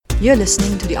You're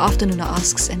listening to the Afternooner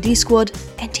Asks ND Squad,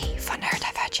 ND for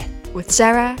Neurodivergent, with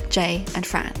Sarah, Jay, and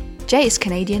Fran. Jay is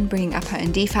Canadian, bringing up her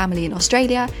ND family in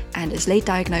Australia, and is late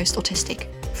diagnosed autistic.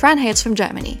 Fran hails from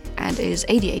Germany and is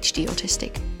ADHD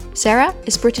autistic. Sarah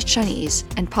is British Chinese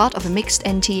and part of a mixed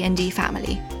NT-ND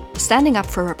family. Standing up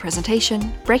for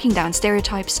representation, breaking down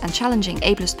stereotypes, and challenging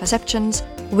ableist perceptions,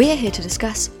 we're here to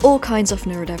discuss all kinds of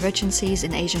neurodivergencies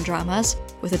in Asian dramas,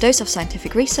 with a dose of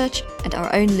scientific research and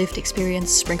our own lived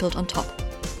experience sprinkled on top.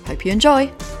 Hope you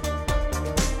enjoy!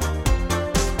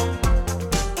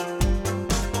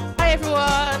 Hi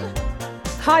everyone!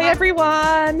 Hi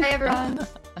everyone! Hey everyone!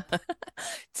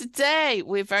 Today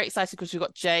we're very excited because we've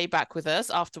got Jay back with us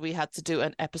after we had to do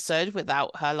an episode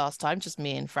without her last time, just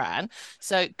me and Fran.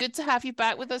 So good to have you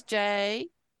back with us, Jay.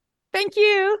 Thank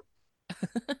you.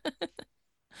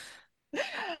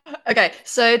 Okay,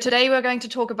 so today we're going to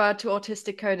talk about two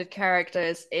autistic coded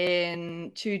characters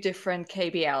in two different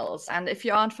KBLs. And if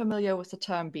you aren't familiar with the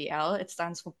term BL, it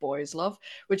stands for Boys Love,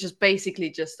 which is basically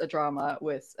just a drama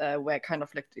with where kind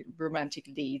of like the romantic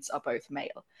leads are both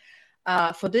male.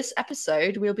 For this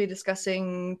episode, we'll be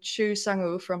discussing Chu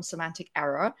Sang-woo from Semantic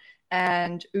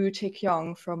and Woo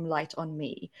Tae-kyung from Light on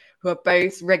Me, who are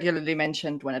both regularly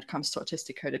mentioned when it comes to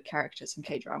autistic coded characters in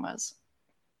K-dramas.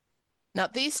 Now,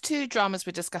 these two dramas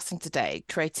we're discussing today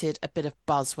created a bit of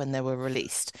buzz when they were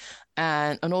released.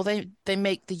 And although they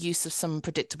make the use of some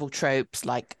predictable tropes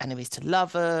like enemies to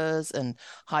lovers and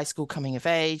high school coming of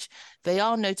age, they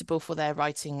are notable for their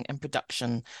writing and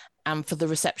production and for the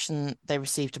reception they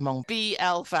received among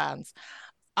BL fans.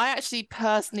 I actually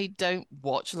personally don't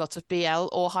watch a lot of BL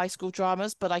or high school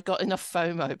dramas, but I got enough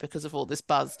FOMO because of all this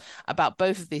buzz about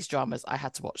both of these dramas. I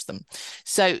had to watch them.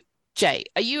 So, Jay,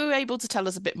 are you able to tell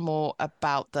us a bit more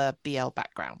about the BL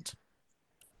background?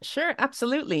 Sure,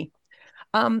 absolutely.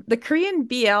 The Korean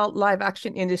BL live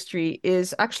action industry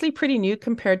is actually pretty new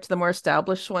compared to the more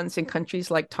established ones in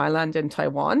countries like Thailand and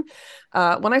Taiwan.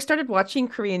 When I started watching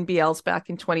Korean BLs back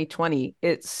in 2020,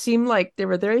 it seemed like there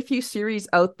were very few series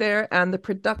out there and the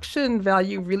production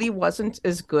value really wasn't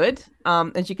as good.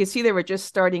 As you can see, they were just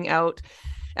starting out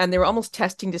and they were almost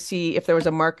testing to see if there was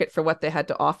a market for what they had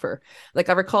to offer. Like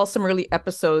I recall some early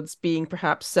episodes being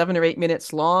perhaps 7 or 8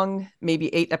 minutes long, maybe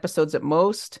 8 episodes at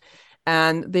most.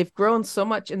 And they've grown so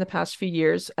much in the past few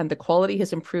years, and the quality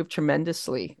has improved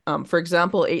tremendously. For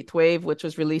example, Eighth Wave, which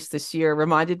was released this year,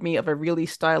 reminded me of a really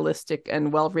stylistic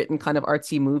and well-written kind of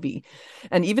artsy movie.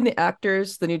 And even the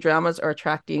actors the new dramas are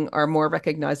attracting are more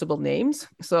recognizable names.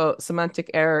 So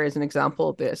Semantic Error is an example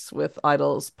of this, with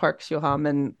idols Park Seo-ham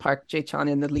and Park Jae-chan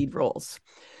in the lead roles.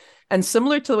 And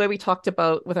similar to the way we talked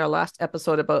about with our last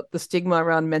episode about the stigma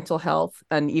around mental health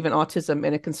and even autism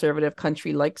in a conservative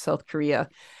country like South Korea,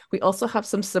 we also have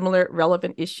some similar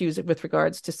relevant issues with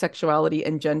regards to sexuality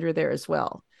and gender there as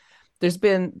well. There's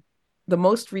been the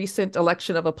most recent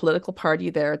election of a political party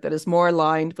there that is more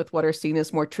aligned with what are seen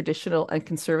as more traditional and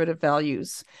conservative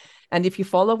values. And if you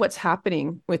follow what's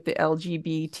happening with the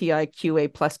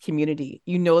LGBTIQA plus community,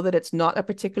 you know that it's not a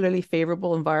particularly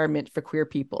favorable environment for queer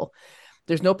people.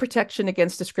 There's no protection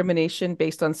against discrimination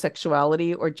based on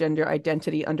sexuality or gender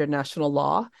identity under national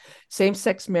law.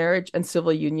 Same-sex marriage and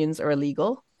civil unions are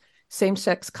illegal.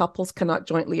 Same-sex couples cannot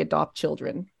jointly adopt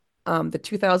children. The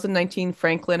 2019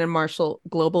 Franklin and Marshall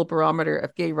Global Barometer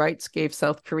of Gay Rights gave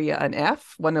South Korea an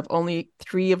F, one of only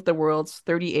 3 of the world's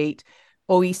 38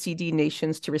 OECD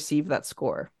nations to receive that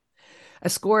score. A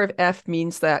score of F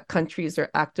means that countries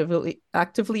are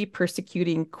actively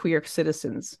persecuting queer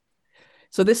citizens.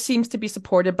 So this seems to be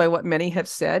supported by what many have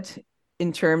said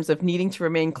in terms of needing to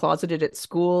remain closeted at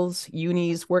schools,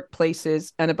 unis,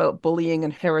 workplaces, and about bullying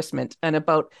and harassment, and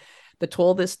about the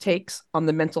toll this takes on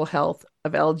the mental health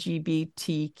of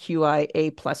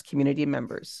LGBTQIA plus community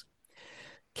members.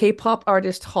 K-pop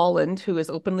artist Holland, who is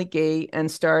openly gay and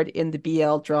starred in the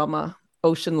BL drama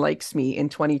Ocean Likes Me in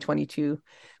 2022,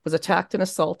 was attacked and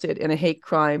assaulted in a hate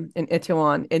crime in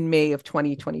Itaewon in May of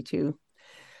 2022.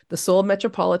 The Seoul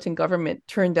Metropolitan Government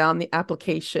turned down the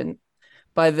application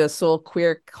by the Seoul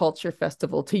Queer Culture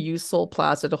Festival to use Seoul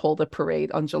Plaza to hold a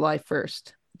parade on July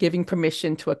 1st, giving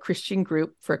permission to a Christian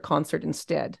group for a concert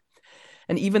instead.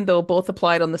 And even though both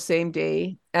applied on the same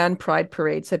day and pride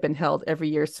parades have been held every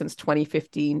year since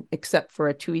 2015, except for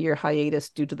a 2-year hiatus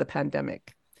due to the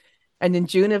pandemic. And in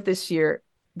June of this year,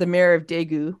 the mayor of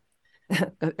Daegu,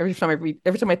 every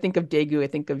time I think of Daegu, I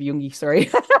think of Yoongi, sorry.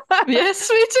 Yes,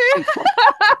 me too.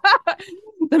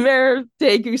 The mayor of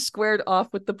Daegu squared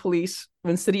off with the police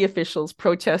when city officials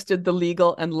protested the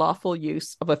legal and lawful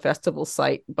use of a festival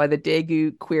site by the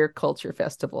Daegu Queer Culture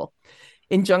Festival.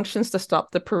 Injunctions to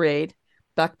stop the parade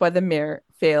backed by the mayor,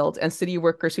 failed, and city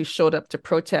workers who showed up to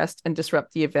protest and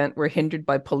disrupt the event were hindered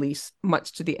by police,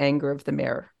 much to the anger of the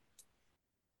mayor.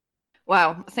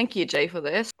 Wow, thank you, Jay, for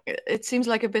this. It seems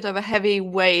like a bit of a heavy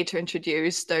way to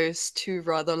introduce those two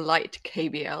rather light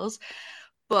KBLs,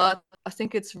 but I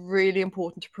think it's really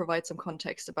important to provide some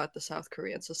context about the South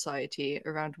Korean society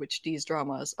around which these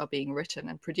dramas are being written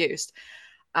and produced.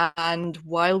 And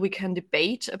while we can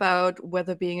debate about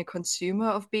whether being a consumer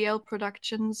of BL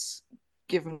productions,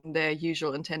 given their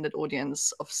usual intended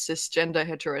audience of cisgender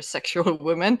heterosexual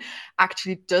women,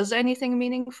 actually does anything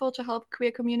meaningful to help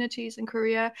queer communities in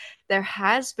Korea, there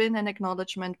has been an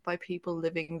acknowledgement by people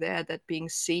living there that being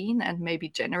seen and maybe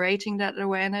generating that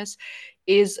awareness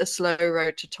is a slow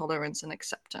road to tolerance and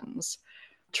acceptance.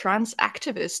 Trans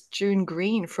activist June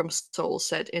Green from Seoul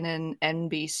said in an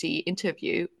NBC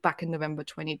interview back in November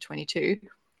 2022,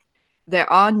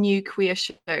 there are new queer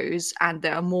shows and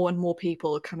there are more and more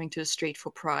people coming to the street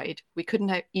for pride. We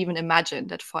couldn't even imagine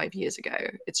that 5 years ago.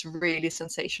 It's really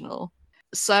sensational.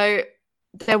 So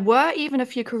there were even a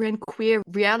few Korean queer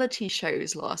reality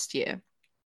shows last year.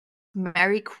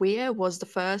 Marry Queer was the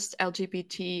first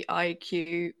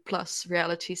LGBTIQ plus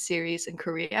reality series in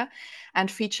Korea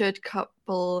and featured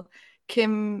couple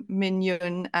Kim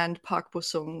Min-yoon and Park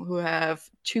Bo-sung, who have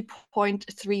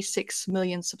 2.36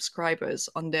 million subscribers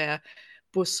on their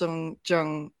Bo-sung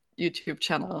Jung YouTube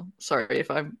channel. Sorry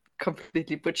if I'm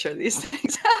completely butcher these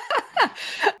things.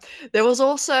 There was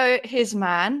also His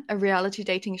Man, a reality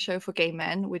dating show for gay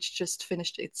men, which just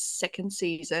finished its second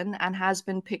season and has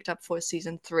been picked up for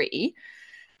season 3.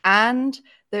 And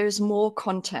there's more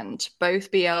content,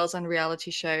 both BLs and reality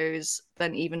shows,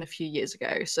 than even a few years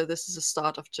ago. So this is a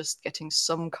start of just getting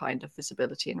some kind of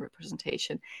visibility and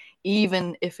representation,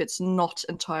 even if it's not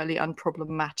entirely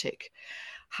unproblematic.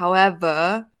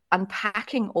 However,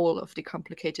 unpacking all of the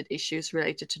complicated issues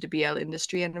related to the BL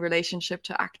industry and the relationship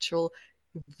to actual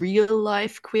real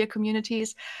life queer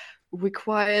communities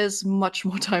requires much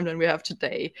more time than we have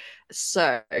today.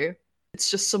 So it's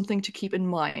just something to keep in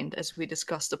mind as we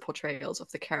discuss the portrayals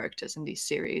of the characters in these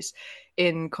series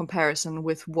in comparison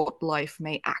with what life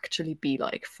may actually be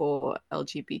like for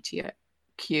LGBTQA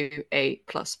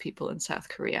plus people in South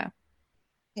Korea.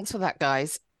 Thanks for that,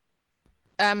 guys.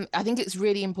 I think it's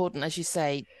really important, as you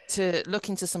say, to look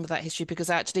into some of that history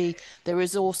because actually there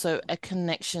is also a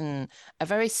connection, a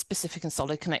very specific and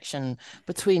solid connection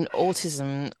between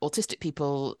autism, autistic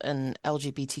people, and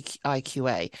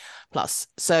LGBTIQA plus.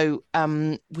 So,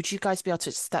 would you guys be able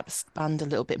to expand a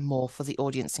little bit more for the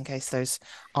audience in case those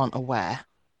aren't aware?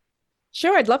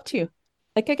 Sure, I'd love to.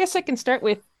 I guess I can start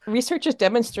with research has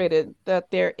demonstrated that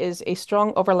there is a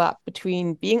strong overlap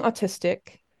between being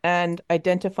autistic and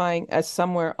identifying as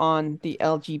somewhere on the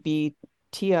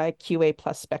LGBTIQA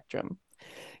plus spectrum.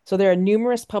 So there are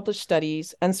numerous published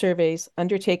studies and surveys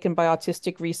undertaken by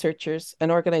autistic researchers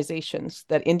and organizations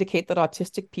that indicate that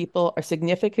autistic people are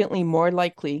significantly more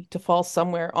likely to fall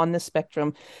somewhere on this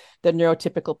spectrum than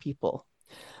neurotypical people.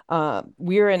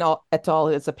 Weir and et al.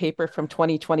 Is a paper from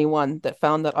 2021 that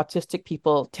found that autistic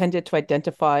people tended to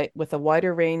identify with a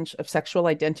wider range of sexual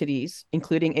identities,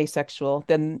 including asexual,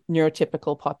 than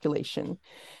neurotypical population.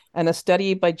 And a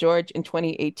study by George in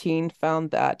 2018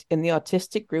 found that in the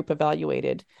autistic group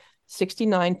evaluated,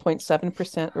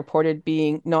 69.7% reported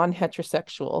being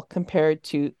non-heterosexual compared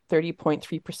to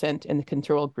 30.3% in the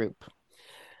control group.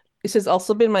 This has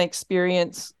also been my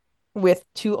experience with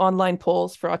 2 online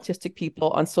polls for autistic people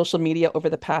on social media over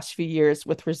the past few years,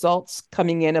 with results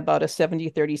coming in about a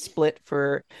 70-30 split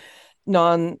for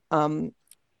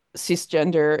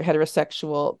non-cisgender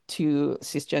heterosexual to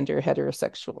cisgender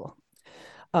heterosexual.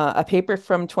 A paper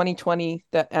from 2020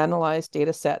 that analyzed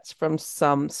data sets from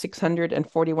some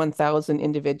 641,000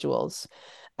 individuals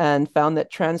and found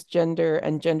that transgender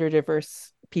and gender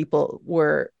diverse people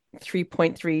were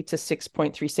 3.3 to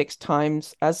 6.36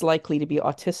 times as likely to be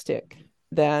autistic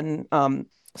than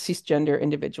cisgender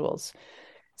individuals.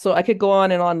 So I could go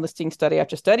on and on listing study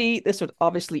after study. This would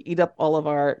obviously eat up all of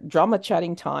our drama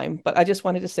chatting time, but I just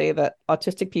wanted to say that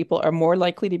autistic people are more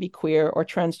likely to be queer or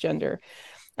transgender.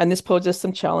 And this poses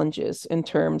some challenges in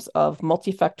terms of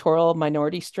multifactorial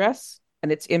minority stress and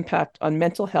its impact on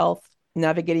mental health,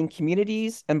 navigating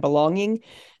communities and belonging,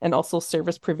 and also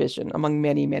service provision, among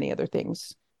many, many other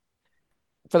things.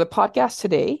 For the podcast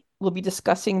today, we'll be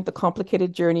discussing the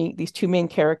complicated journey these 2 main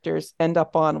characters end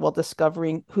up on while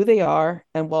discovering who they are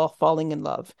and while falling in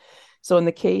love. So in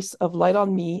the case of Light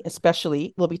on Me,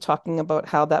 especially, we'll be talking about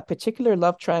how that particular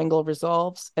love triangle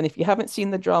resolves. And if you haven't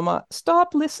seen the drama,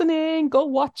 stop listening, go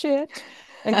watch it,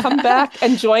 and come back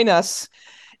and join us.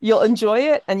 You'll enjoy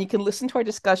it, and you can listen to our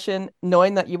discussion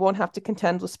knowing that you won't have to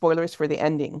contend with spoilers for the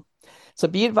ending. So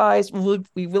be advised,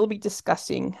 we will be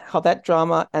discussing how that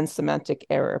drama and semantic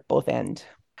error both end.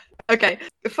 Okay,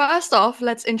 first off,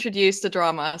 let's introduce the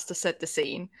dramas to set the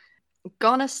scene.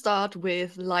 Gonna start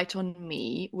with Light on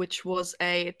Me, which was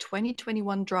a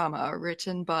 2021 drama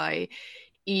written by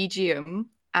Lee Ji-eum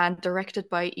and directed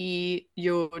by Lee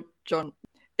Yo-jeon.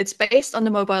 It's based on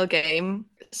the mobile game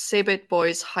Sebit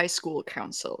Boys High School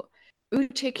Council. Woo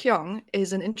Tae-kyung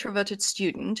is an introverted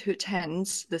student who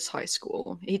attends this high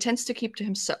school. He tends to keep to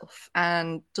himself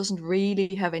and doesn't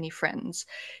really have any friends.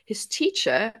 His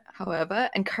teacher, however,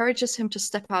 encourages him to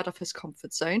step out of his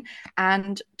comfort zone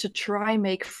and to try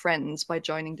make friends by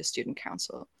joining the student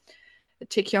council.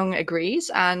 Tae-kyung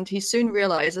agrees, and he soon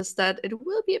realizes that it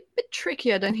will be a bit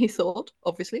trickier than he thought.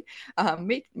 Obviously,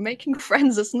 making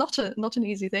friends is not an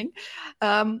easy thing.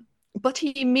 But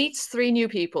he meets three new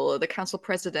people. The council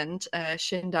president,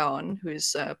 Shin Daon,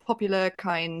 who's popular,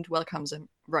 kind, welcomes him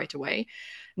right away.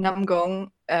 Nam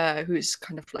Gong, who's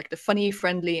kind of like the funny,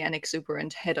 friendly, and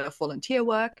exuberant head of volunteer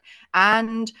work,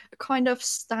 and a kind of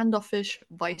standoffish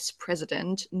vice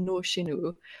president, No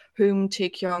Shinu, whom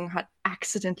Tae-kyung had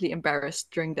accidentally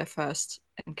embarrassed during their first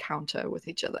encounter with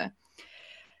each other.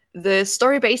 The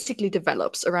story basically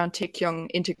develops around Tae-kyung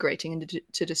integrating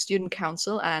into the student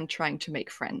council and trying to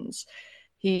make friends.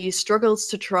 He struggles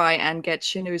to try and get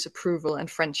Shinu's approval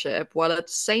and friendship, while at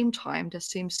the same time there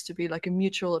seems to be like a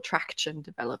mutual attraction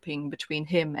developing between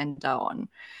him and Daon.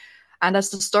 And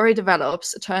as the story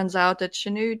develops, it turns out that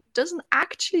Shinu doesn't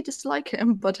actually dislike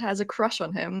him, but has a crush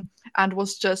on him and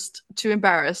was just too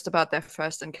embarrassed about their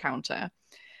first encounter.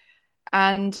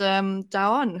 And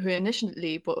Daon, who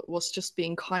initially was just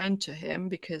being kind to him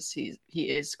because he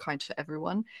is kind to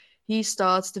everyone, he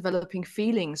starts developing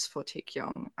feelings for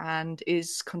Tae-kyung and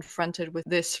is confronted with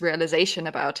this realization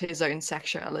about his own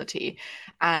sexuality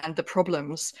and the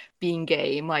problems being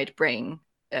gay might bring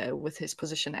with his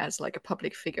position as like a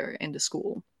public figure in the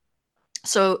school.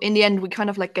 So in the end, we kind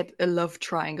of like get a love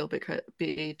triangle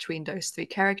between those three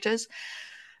characters,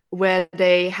 where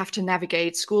they have to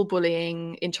navigate school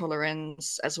bullying,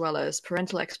 intolerance, as well as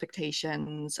parental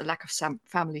expectations, a lack of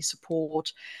family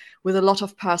support, with a lot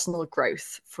of personal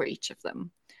growth for each of them.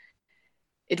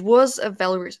 It was a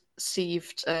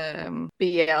well-received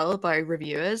BL by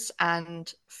reviewers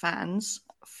and fans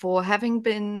for having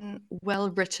been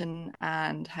well-written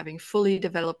and having fully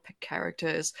developed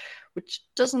characters, which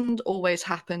doesn't always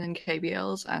happen in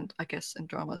KBLs and I guess in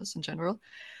dramas in general.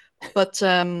 But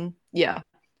yeah,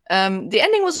 the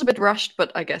ending was a bit rushed,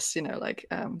 but I guess,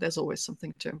 there's always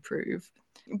something to improve.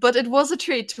 But it was a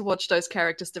treat to watch those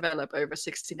characters develop over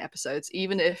 16 episodes,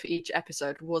 even if each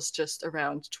episode was just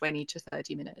around 20 to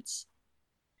 30 minutes.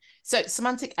 So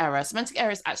Semantic Error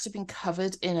has actually been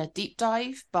covered in a deep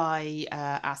dive by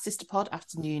our sister pod,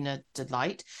 Afternoon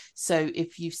Delight. So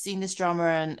if you've seen this drama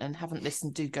and haven't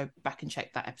listened, do go back and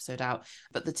check that episode out.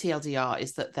 But the TLDR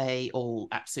is that they all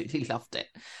absolutely loved it.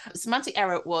 Semantic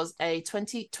Error was a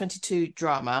 2022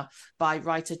 drama by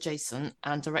writer Jason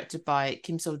and directed by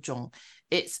Kim So-jung.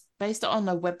 It's based on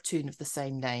a webtoon of the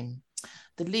same name.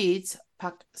 The leads,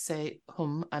 Park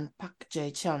Se-hum and Park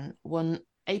Jae-chan, won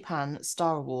APAN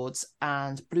Star Awards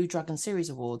and Blue Dragon Series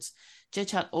Awards.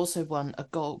 Jae-chan also won a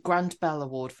Grand Bell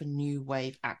Award for New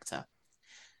Wave Actor.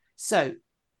 So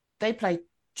they play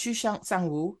Chu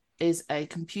Sang-woo is a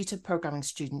computer programming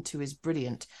student who is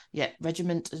brilliant, yet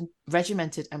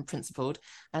regimented and principled,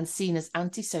 and seen as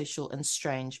antisocial and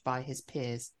strange by his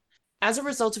peers. As a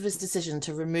result of his decision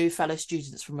to remove fellow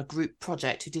students from a group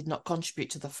project who did not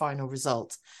contribute to the final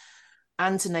result,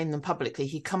 and to name them publicly,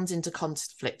 he comes into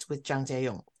conflict with Jang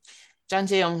Jae-young. Jang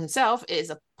Jae-young himself is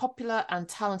a popular and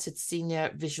talented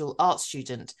senior visual arts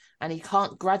student, and he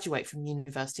can't graduate from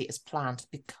university as planned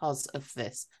because of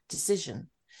this decision.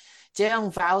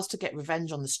 Jae-young vows to get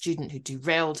revenge on the student who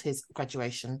derailed his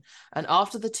graduation, and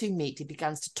after the two meet, he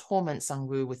begins to torment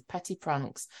Sang-woo with petty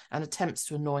pranks and attempts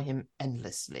to annoy him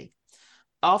endlessly.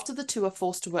 After the two are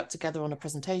forced to work together on a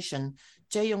presentation,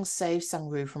 Jae-young saves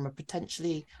Sang-woo from a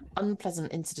potentially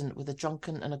unpleasant incident with a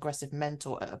drunken and aggressive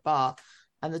mentor at a bar,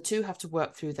 and the two have to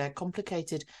work through their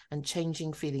complicated and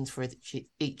changing feelings for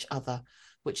each other,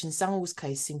 which in Sang-woo's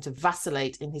case seem to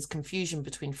vacillate in his confusion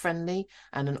between friendly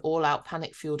and an all-out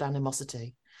panic-fueled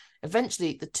animosity.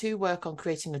 Eventually, the two work on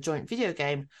creating a joint video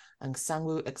game, and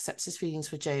Sang-woo accepts his feelings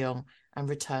for Jae-young and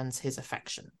returns his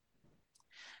affection.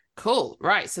 Cool.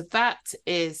 Right. So that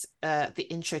is the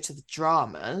intro to the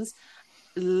dramas.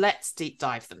 Let's deep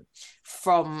dive them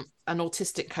from an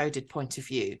autistic coded point of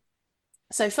view.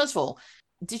 So first of all,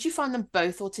 did you find them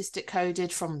both autistic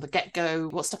coded from the get-go?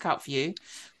 What stuck out for you?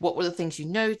 What were the things you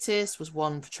noticed? Was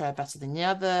one portrayal better than the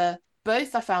other?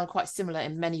 Both I found quite similar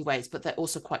in many ways, but they're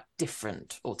also quite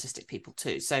different autistic people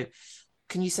too. So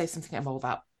can you say something more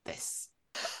about this?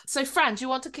 So Fran, do you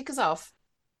want to kick us off?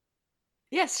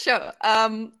 Yes, sure.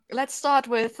 Let's start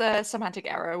with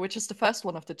Semantic Error, which is the first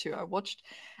one of the two I watched.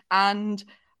 And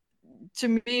to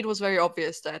me, it was very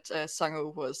obvious that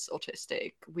Sangu was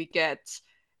autistic. We get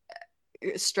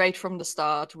straight from the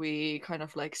start, we kind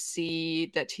of like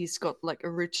see that he's got like a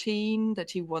routine,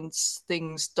 that he wants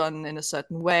things done in a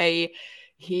certain way.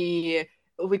 He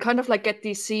we kind of like get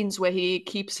these scenes where he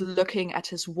keeps looking at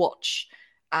his watch,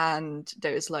 and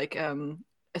there's like a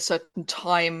certain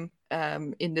time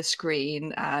in the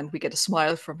screen, and we get a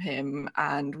smile from him,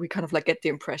 and we kind of like get the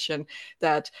impression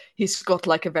that he's got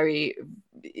like a very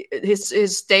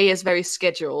his day is very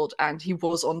scheduled, and he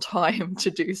was on time to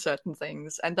do certain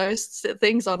things. And those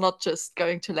things are not just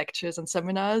going to lectures and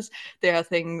seminars. They are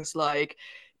things like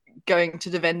going to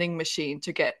the vending machine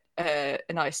to get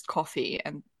an iced coffee,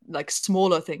 and like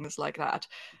smaller things like that.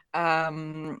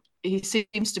 He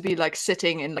seems to be like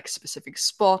sitting in like a specific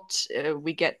spot.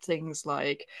 We get things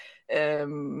like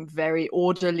very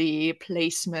orderly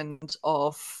placement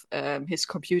of his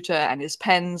computer and his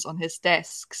pens on his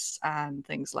desks and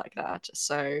things like that.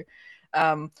 So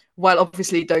while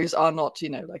obviously those are not,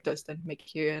 like those don't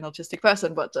make you an autistic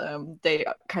person, but they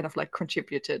kind of like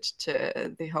contributed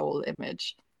to the whole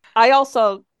image. I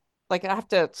also like we have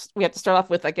to start off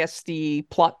with, I guess, the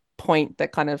plot point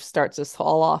that kind of starts us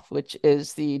all off, which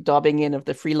is the dobbing in of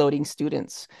the freeloading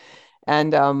students.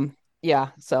 And yeah,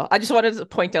 so I just wanted to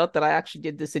point out that I actually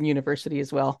did this in university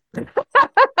as well.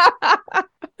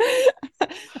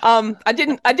 I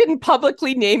didn't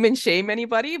publicly name and shame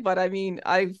anybody, but I mean,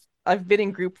 I've been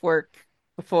in group work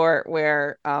before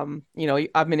where I'm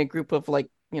in a group of like,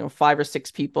 5 or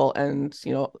 6 people, and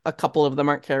a couple of them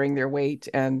aren't carrying their weight.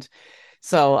 And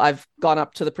so I've gone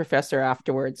up to the professor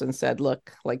afterwards and said,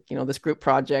 look, like, this group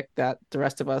project that the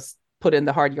rest of us put in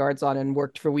the hard yards on and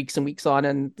worked for weeks and weeks on,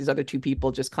 and these other 2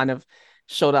 people just kind of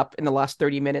showed up in the last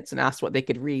 30 minutes and asked what they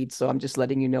could read. So I'm just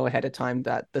letting you know ahead of time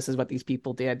that this is what these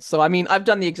people did. So, I mean, I've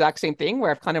done the exact same thing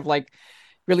where I've kind of like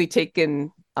really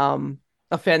taken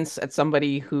offense at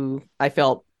somebody who I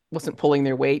felt wasn't pulling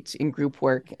their weight in group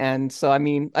work. And so, I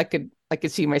mean, I could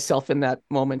see myself in that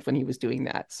moment when he was doing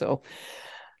that. So,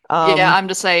 Yeah, um, I'm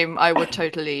the same. I would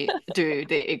totally do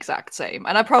the exact same.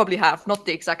 And I probably have not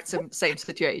the exact same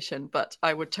situation, but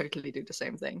I would totally do the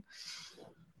same thing.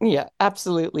 yeah,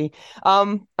 absolutely.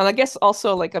 And I guess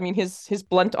also, like, I mean, his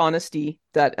blunt honesty,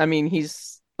 that, I mean,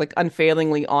 he's like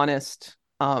unfailingly honest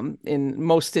in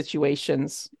most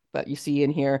situations that you see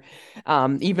in here.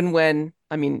 Even when,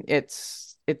 I mean,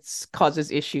 it's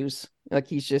causes issues. Like,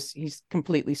 he's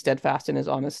completely steadfast in his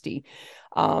honesty.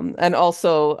 And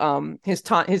also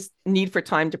his need for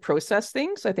time to process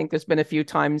things. I think there's been a few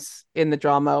times in the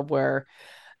drama where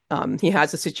he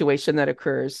has a situation that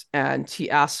occurs and he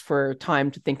asks for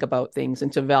time to think about things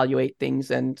and to evaluate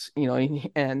things, and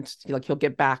like he'll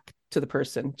get back to the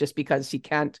person just because he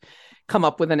can't come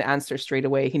up with an answer straight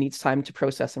away. He needs time to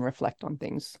process and reflect on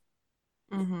things.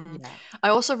 Hmm. Yeah. I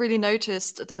also really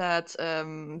noticed that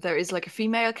there is like a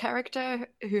female character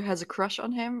who has a crush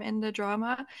on him in the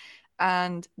drama.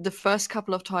 And the first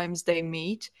couple of times they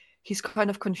meet, he's kind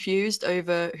of confused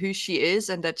over who she is,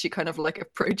 and that she kind of like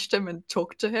approached him and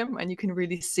talked to him. And you can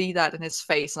really see that in his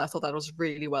face. And I thought that was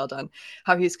really well done.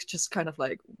 How he's just kind of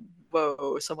like,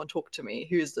 whoa, someone talked to me.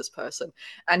 Who is this person?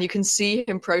 And you can see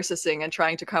him processing and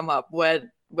trying to come up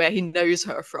where he knows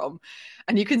her from.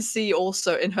 And you can see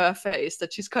also in her face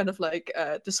that she's kind of like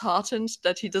disheartened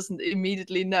that he doesn't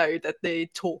immediately know that they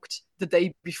talked the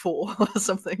day before or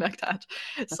something like that.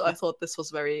 So I thought this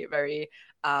was very, very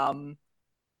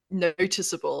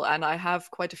noticeable. And I have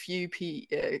quite a few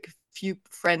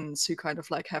friends who kind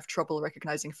of like have trouble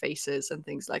recognizing faces and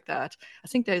things like that. I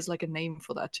think there's like a name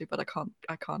for that too, but I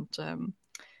can't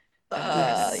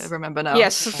Yes. remember now.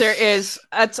 Yes, there is.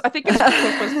 I think it's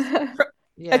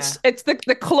Yeah. it's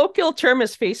the colloquial term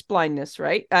is face blindness,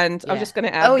 right? And I was Yeah. just going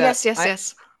to Oh add that yes, yes,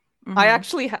 yes.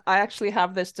 I actually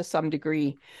have this to some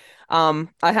degree. I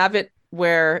have it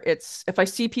where it's, if I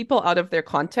see people out of their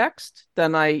context,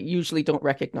 then I usually don't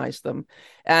recognize them.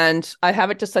 And I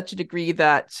have it to such a degree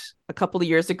that a couple of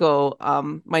years ago,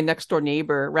 my next door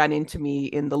neighbor ran into me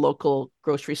in the local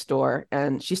grocery store,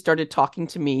 and she started talking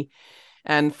to me.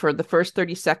 And for the first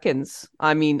 30 seconds,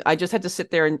 I mean, I just had to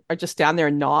sit there and or just stand there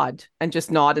and nod and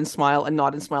smile and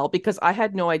nod and smile, because I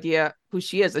had no idea who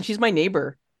she is. And she's my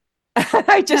neighbor.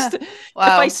 I just, if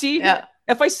I Wow. see, Yeah.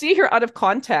 if I see her out of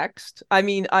context, I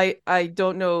mean, I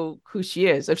don't know who she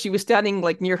is. If she was standing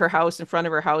like near her house, in front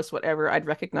of her house, whatever, I'd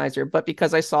recognize her. But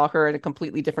because I saw her in a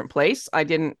completely different place, I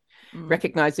didn't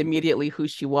recognize immediately who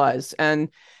she was. And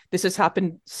this has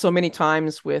happened so many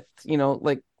times with,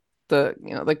 like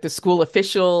the school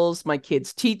officials, my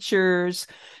kids' teachers,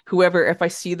 whoever. If I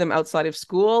see them outside of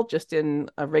school, just in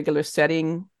a regular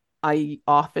setting, I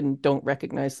often don't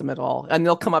recognize them at all. And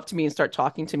they'll come up to me and start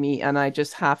talking to me, and I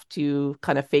just have to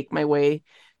kind of fake my way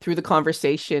through the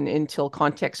conversation until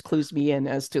context clues me in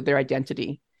as to their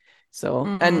identity. So,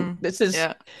 and this is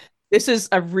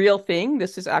a real thing.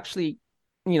 This is actually,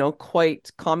 quite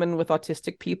common with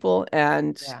autistic people.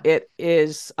 And it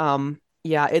is,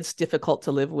 it's difficult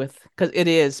to live with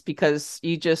because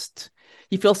you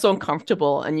feel so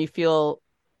uncomfortable and you feel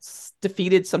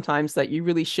defeated sometimes that you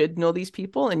really should know these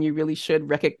people and you really should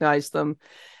recognize them.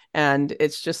 And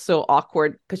it's just so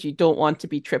awkward because you don't want to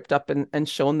be tripped up and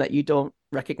shown that you don't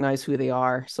recognize who they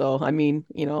are. So, I mean,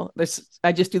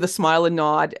 I just do the smile and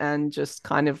nod and just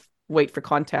kind of wait for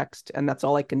context, and that's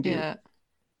all I can do.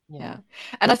 Yeah.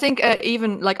 And I think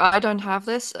even like I don't have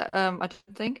this, I don't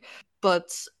think,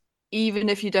 but even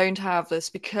if you don't have this,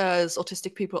 because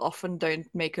autistic people often don't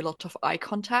make a lot of eye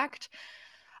contact,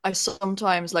 I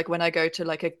sometimes, like when I go to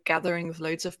like a gathering with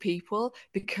loads of people,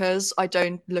 because I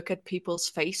don't look at people's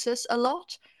faces a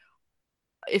lot,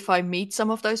 if I meet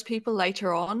some of those people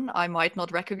later on, I might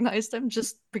not recognize them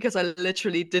just because I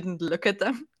literally didn't look at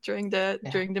them during the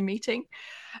meeting.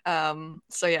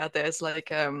 So yeah, there's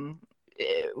like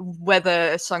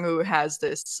whether Sangu has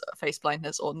this face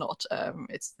blindness or not,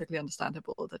 it's totally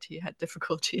understandable that he had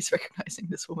difficulties recognizing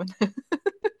this woman.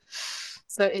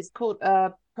 So it's called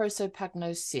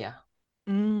prosopagnosia.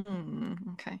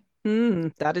 Okay.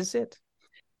 That is it.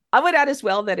 I would add as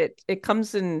well that it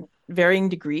comes in varying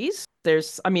degrees.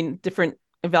 There's, I mean, different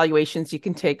evaluations you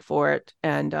can take for it,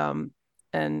 and I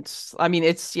mean,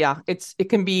 it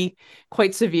can be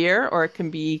quite severe, or it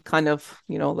can be kind of,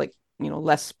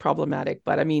 less problematic.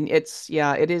 But I mean, it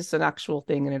is an actual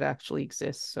thing, and it actually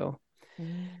exists. So.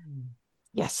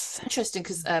 Yes. Interesting,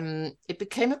 because it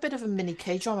became a bit of a mini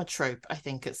K-drama trope, I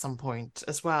think, at some point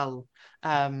as well,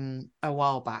 a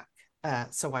while back.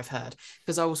 So I've heard,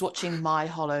 because I was watching My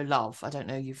Hollow Love. I don't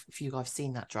know if you guys have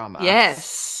seen that drama.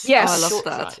 Yes. Oh, I love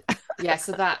that. Yeah,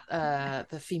 so that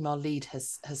the female lead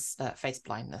has face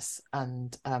blindness,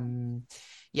 and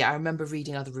I remember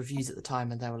reading other reviews at the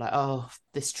time, and they were like, "Oh,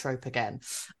 this trope again."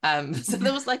 So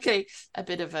there was like a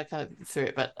bit of a kind of through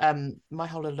it, but My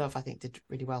Hollow Love, I think, did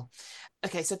really well.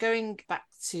 Okay, so going back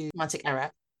to Semantic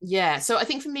Error. Yeah, so I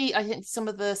think for me, I think some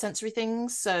of the sensory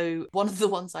things. So one of the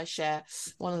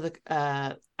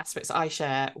aspects I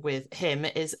share with him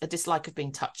is a dislike of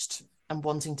being touched and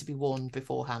wanting to be warned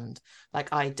beforehand.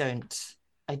 Like I don't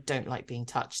like being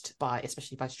touched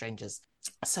especially by strangers.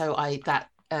 So that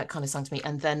kind of sung to me.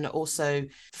 And then also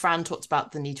Fran talked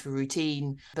about the need for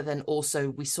routine, but then also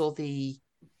we saw the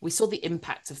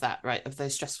impact of that, right? Of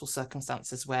those stressful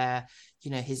circumstances where,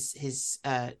 his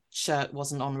shirt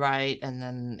wasn't on right, and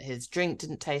then his drink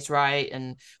didn't taste right,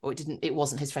 or it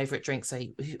wasn't his favorite drink. So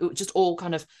it just all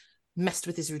kind of messed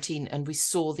with his routine, and we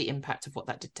saw the impact of what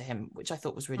that did to him, which I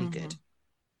thought was really good.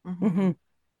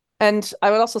 And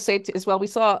I would also say as well, we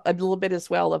saw a little bit as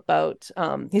well about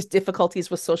his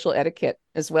difficulties with social etiquette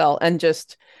as well, and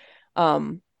just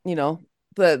the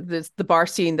bar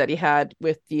scene that he had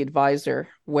with the advisor,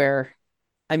 where,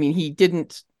 I mean, he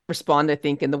didn't respond, I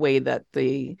think, in the way that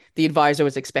the advisor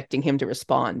was expecting him to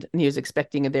respond, and he was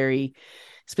expecting a very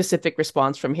specific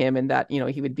response from him, and that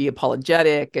he would be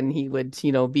apologetic, and he would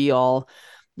be all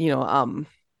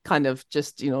kind of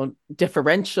just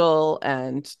differential,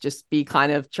 and just be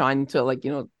kind of trying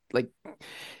to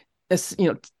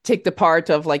take the part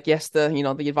of like, yes,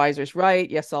 the advisor's right,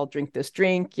 yes, I'll drink this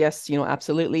drink, yes,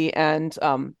 absolutely. And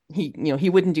he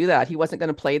wouldn't do that. He wasn't going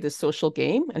to play this social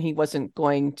game, and he wasn't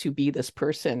going to be this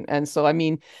person. And so, I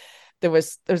mean,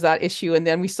 there's that issue. And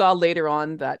then we saw later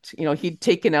on that he'd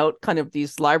taken out kind of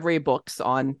these library books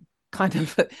on kind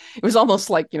of, it was almost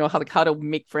like how to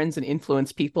make friends and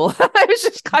influence people. It was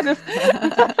just kind of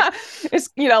it's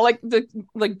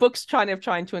like books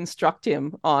trying to instruct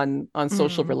him on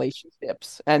social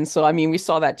relationships. And so, I mean, we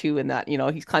saw that too, in that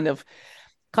he's kind of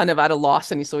at a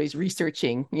loss, and so he's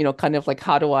researching kind of like,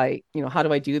 how do I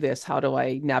do this, how do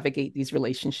I navigate these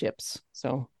relationships.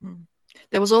 So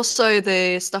there was also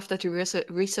the stuff that you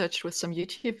researched with some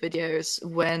YouTube videos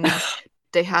when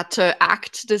they had to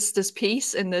act this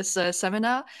piece in this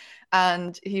seminar,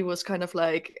 and he was kind of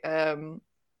like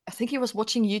I think he was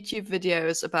watching YouTube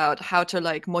videos about how to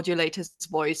like modulate his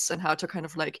voice and how to kind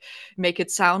of like make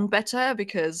it sound better,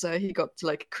 because he got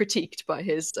like critiqued by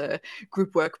his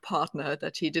group work partner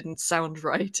that he didn't sound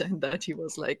right, and that he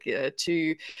was like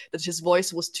that his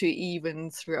voice was too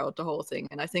even throughout the whole thing.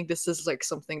 And I think this is like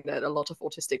something that a lot of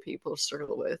autistic people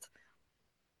struggle with.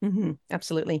 Mm-hmm.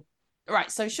 Absolutely. Right,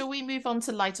 so shall we move on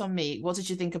to Light on Me? What did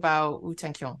you think about Wu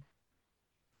Tenkyong?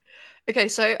 Okay,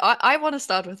 so I want to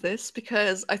start with this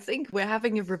because I think we're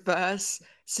having a reverse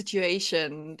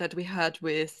situation that we had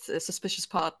with a suspicious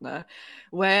partner,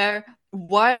 where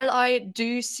while I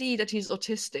do see that he's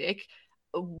autistic,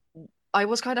 I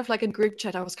was kind of like in group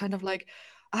chat, I was kind of like,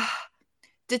 ah,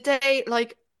 did they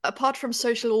like, apart from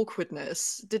social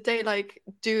awkwardness, did they like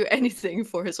do anything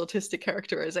for his autistic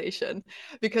characterization?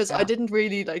 Because I Yeah. didn't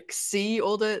really like see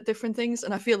all the different things.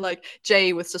 And I feel like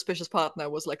Jay with suspicious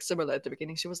partner was like similar at the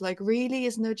beginning. She was like, really,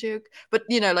 is no joke, but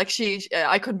you know, like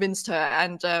I convinced her.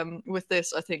 And with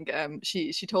this, I think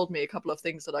she told me a couple of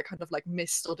things that I kind of like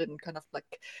missed or didn't kind of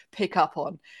like pick up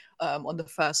on the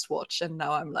first watch. And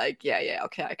now I'm like, yeah,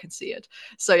 okay, I can see it.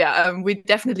 So yeah, we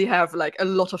definitely have like a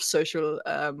lot of social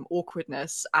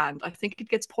awkwardness, and I think it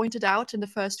gets pointed out in the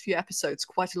first few episodes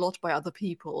quite a lot by other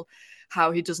people,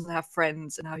 how he doesn't have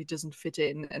friends and how he doesn't fit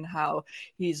in, and how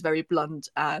he's very blunt.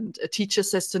 And a teacher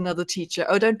says to another teacher,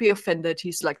 "Oh, don't be offended.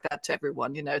 He's like that to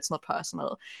everyone. You know, it's not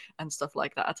personal," and stuff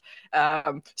like that.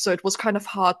 So it was kind of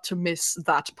hard to miss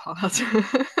that part.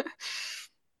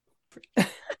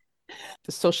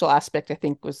 The social aspect, I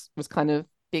think, was kind of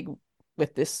big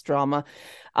with this drama.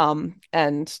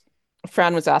 And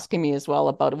Fran was asking me as well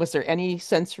about, was there any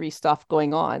sensory stuff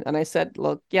going on? And I said,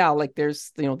 look, yeah, like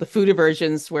there's, the food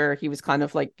aversions where he was kind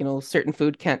of like, certain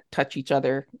food can't touch each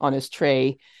other on his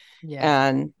tray. Yeah.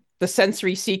 And the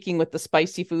sensory seeking with the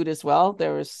spicy food as well.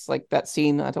 There was like that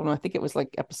scene, I don't know, I think it was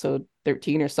like episode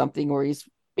 13 or something, where he's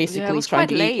Yeah, it basically was trying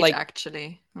quite to eat late like,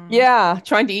 actually. yeah,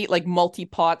 trying to eat like multi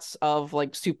pots of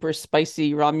like super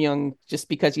spicy ramyun just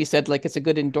because he said like it's a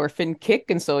good endorphin kick.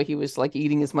 And so he was like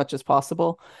eating as much as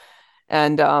possible.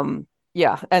 And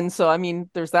yeah, and so I mean,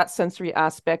 there's that sensory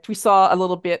aspect. We saw a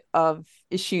little bit of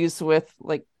issues with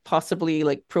like possibly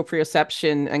like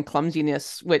proprioception and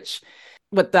clumsiness, which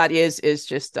what that is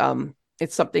just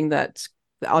it's something that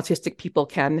the autistic people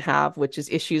can have, which is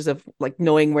issues of like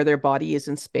knowing where their body is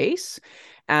in space.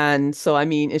 And so I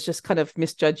mean, it's just kind of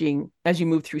misjudging as you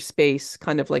move through space,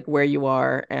 kind of like where you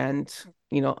are. And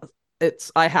you know,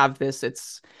 it's I have this,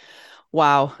 it's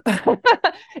wow.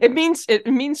 It means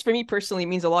for me personally, it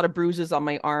means a lot of bruises on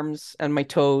my arms and my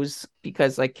toes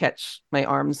because I catch my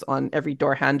arms on every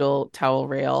door handle, towel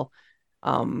rail,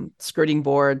 skirting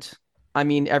board. I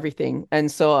mean, everything.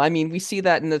 And so, I mean, we see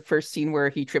that in the first scene where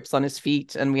he trips on his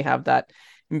feet, and we have that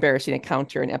embarrassing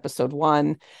encounter in episode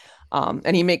 1.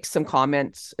 And he makes some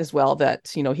comments as well that,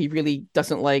 he really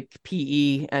doesn't like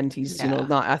PE, and he's, Yeah.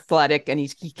 not athletic, and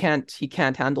he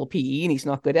can't handle PE, and he's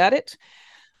not good at it.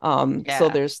 So Yeah.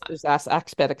 there's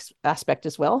that aspect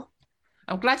as well.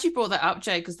 I'm glad you brought that up,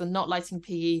 Jay, because the not liking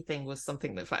PE thing was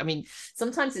something that, I mean,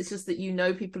 sometimes it's just that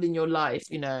people in your life,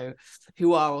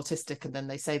 who are autistic, and then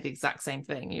they say the exact same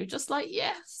thing. You're just like,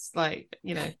 yes, like,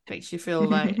 makes you feel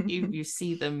like you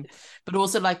see them. But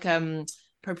also like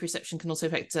proprioception can also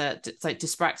affect like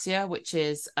dyspraxia, which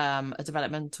is a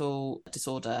developmental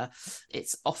disorder.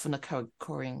 It's often a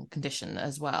co-occurring condition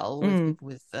as well with people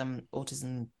with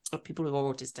autism, or people who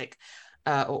are autistic.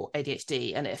 Or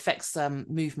ADHD, and it affects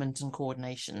movement and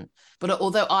coordination. But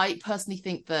although I personally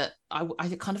think that I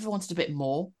kind of wanted a bit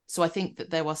more, so I think that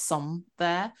there was some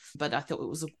there, but I thought it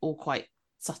was all quite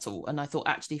subtle. And I thought,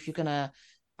 actually, if you're going to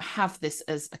have this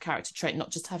as a character trait,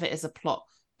 not just have it as a plot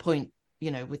point,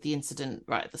 with the incident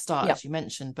right at the start, Yep. as you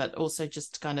mentioned, but also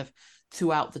just kind of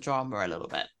throughout the drama a little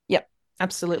bit. Yep,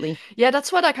 absolutely. Yeah,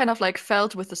 that's what I kind of like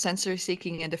felt with the sensory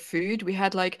seeking and the food. We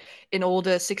had like in all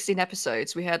the 16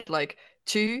 episodes, we had like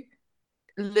two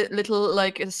little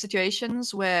like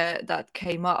situations where that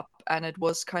came up, and it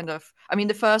was kind of, I mean,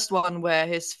 the first one where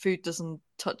his food doesn't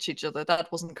touch each other,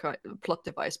 that wasn't quite a plot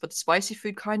device, but the spicy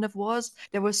food kind of was.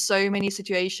 There were so many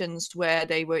situations where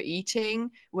they were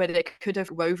eating where they could have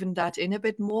woven that in a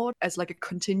bit more as like a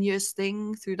continuous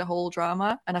thing through the whole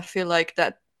drama, and I feel like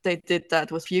that they did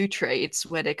that with few traits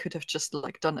where they could have just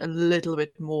like done a little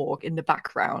bit more in the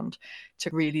background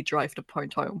to really drive the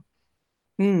point home.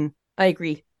 I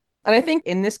agree. And I think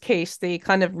in this case, they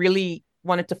kind of really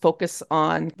wanted to focus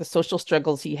on the social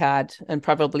struggles he had, and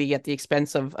probably at the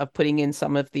expense of putting in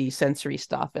some of the sensory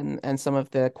stuff and some of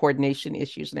the coordination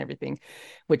issues and everything,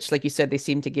 which, like you said, they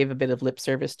seem to give a bit of lip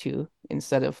service to,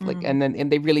 instead of like,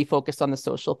 and they really focused on the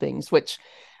social things, which,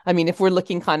 I mean, if we're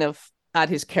looking kind of at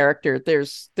his character,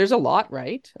 there's a lot,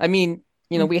 right? I mean,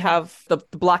 we have the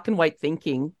black and white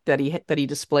thinking that he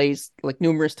displays like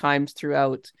numerous times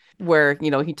throughout, where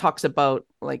he talks about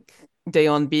like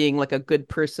Dayon being like a good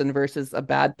person versus a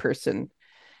bad person.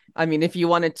 I mean, if you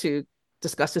wanted to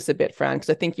discuss this a bit, Fran, because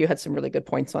I think you had some really good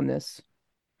points on this.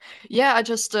 Yeah, I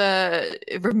just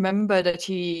remember that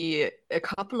he, a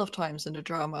couple of times in the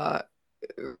drama,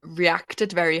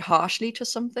 reacted very harshly to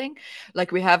something.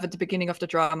 Like we have at the beginning of the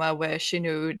drama where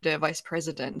Shinu, the vice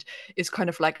president, is kind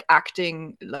of like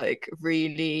acting like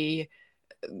really,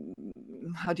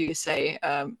 how do you say,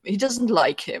 he doesn't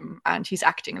like him and he's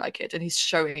acting like it and he's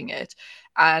showing it.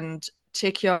 And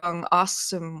Taekyung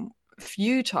asks him a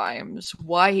few times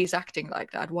why he's acting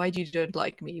like that. Why do you don't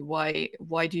like me?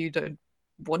 Why do you don't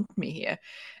want me here?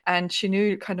 And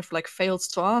Shinu kind of like fails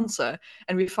to answer.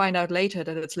 And we find out later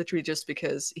that it's literally just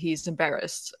because he's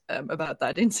embarrassed about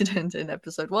that incident in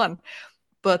episode 1.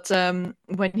 But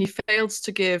when he fails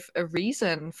to give a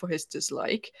reason for his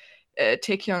dislike,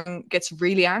 Taekyung gets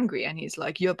really angry and he's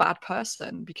like, "You're a bad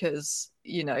person because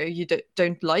you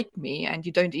don't like me and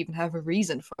you don't even have a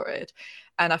reason for it."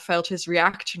 And I felt his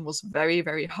reaction was very,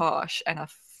 very harsh, and I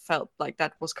felt like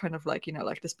that was kind of like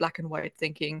like this black and white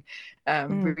thinking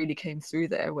really came through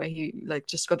there, where he like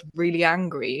just got really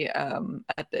angry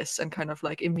at this and kind of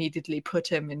like immediately put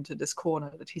him into this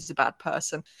corner that he's a bad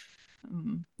person.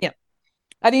 Yeah.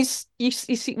 And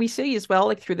we see as well,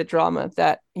 like through the drama,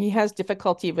 that he has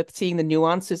difficulty with seeing the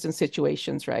nuances in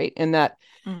situations, right? And that,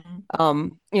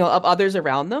 of others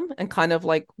around them, and kind of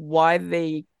like what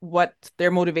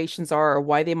their motivations are, or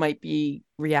why they might be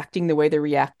reacting the way they're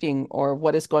reacting, or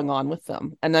what is going on with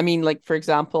them. And I mean, like, for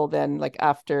example, then like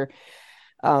after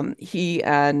he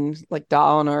and like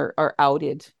Dawn are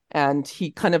outed, and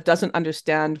he kind of doesn't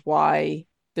understand why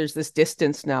there's this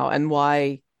distance now, and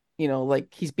why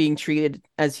like he's being treated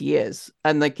as he is,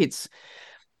 and like it's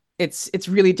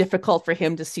really difficult for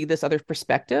him to see this other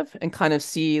perspective, and kind of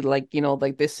see like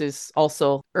like this is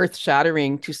also earth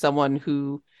shattering to someone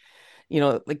who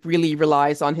like really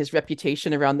relies on his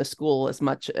reputation around the school as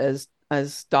much as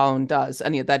Dawn does,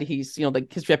 and that he's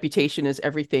like his reputation is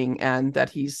everything, and that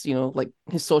he's like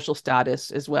his social status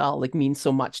as well like means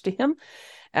so much to him,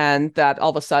 and that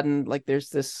all of a sudden like there's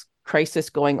this crisis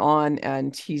going on,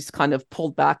 and he's kind of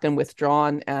pulled back and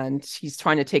withdrawn, and he's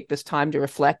trying to take this time to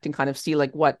reflect and kind of see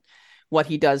like what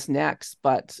he does next.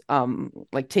 But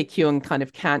like Taekyung kind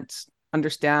of can't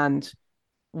understand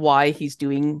why he's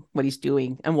doing what he's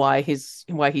doing, and why he's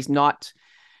not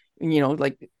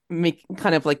like make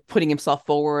kind of like putting himself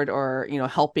forward, or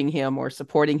helping him or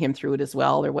supporting him through it as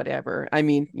well, or whatever. I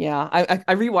mean, yeah,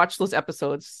 I rewatched those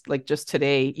episodes like just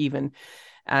today even,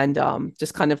 and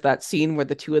just kind of that scene where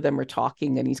the two of them are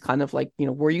talking, and he's kind of like,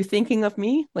 were you thinking of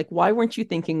me? Like, why weren't you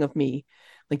thinking of me?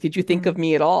 Like, did you think of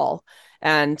me at all?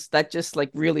 And that just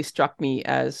like really struck me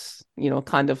as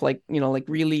kind of like like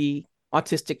really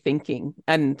autistic thinking.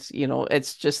 And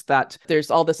it's just that there's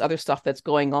all this other stuff that's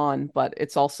going on, but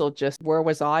it's also just, where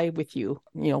was I with you?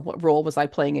 What role was I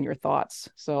playing in your thoughts?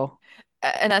 So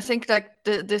and I think that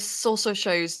this also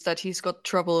shows that he's got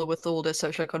trouble with all the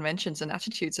social conventions and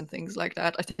attitudes and things like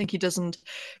that. I think he doesn't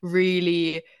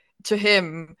really, to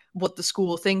him, what the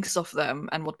school thinks of them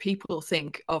and what people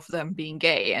think of them being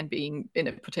gay and being in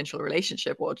a potential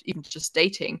relationship or even just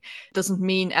dating doesn't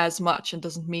mean as much and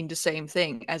doesn't mean the same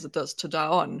thing as it does to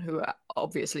Daon, who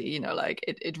obviously, like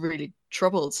it really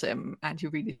troubles him and he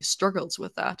really struggles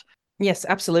with that. yes,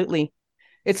 absolutely.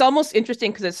 It's almost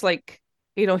interesting because it's like,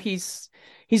 he's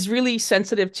really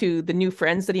sensitive to the new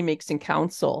friends that he makes in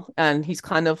council, and he's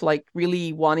kind of like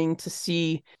really wanting to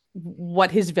see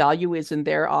what his value is in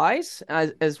their eyes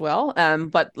as well.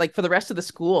 But like for the rest of the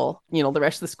school, the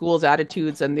rest of the school's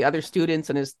attitudes and the other students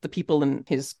and the people in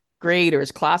his grade or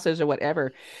his classes or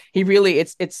whatever,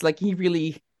 it's like he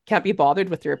really can't be bothered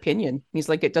with their opinion. He's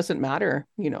like, it doesn't matter,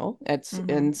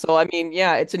 and so I mean,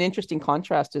 yeah, it's an interesting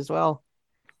contrast as well.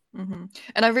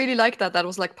 And I really like that. That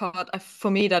was like for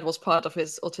me, that was part of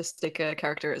his autistic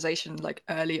characterization, like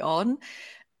early on,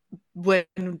 when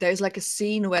there's like a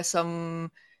scene where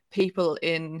some people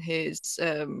in his,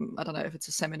 I don't know if it's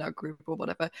a seminar group or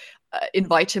whatever,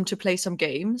 invite him to play some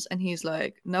games. And he's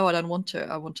like, "No, I don't want to.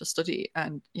 I want to study.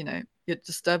 And, you're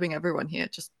disturbing everyone here.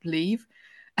 Just leave."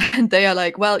 And they are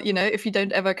like, "Well, if you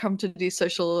don't ever come to these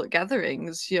social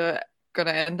gatherings, you're going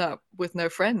to end up with no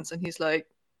friends." And he's like,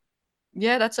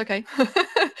 yeah, that's okay.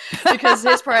 Because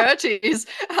his priorities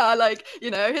are like,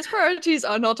 his priorities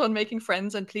are not on making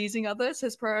friends and pleasing others.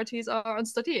 His priorities are on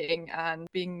studying and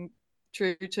being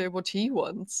true to what he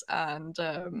wants. And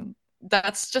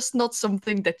that's just not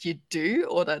something that you do,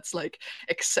 or that's like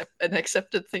an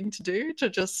accepted thing to do, to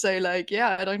just say like,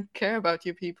 yeah, I don't care about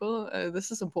you people.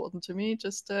 This is important to me.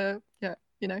 Just yeah,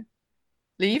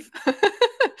 leave.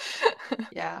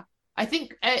 Yeah. I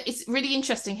think it's really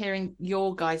interesting hearing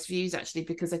your guys' views actually,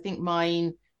 because I think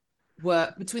mine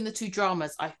were between the two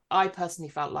dramas. I personally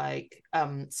felt like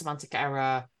Semantic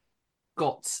Error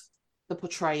got the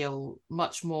portrayal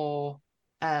much more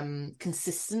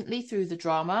consistently through the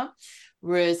drama,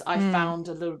 whereas I found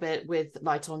a little bit with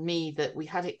Light on Me that we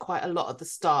had it quite a lot at the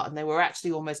start, and they were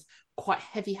actually almost quite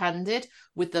heavy-handed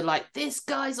with the like, this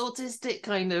guy's autistic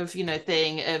kind of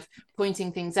thing of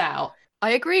pointing things out.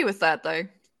 I agree with that though.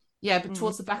 Yeah, but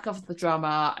towards the back of the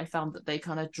drama, I found that they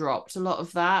kind of dropped a lot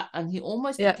of that, and he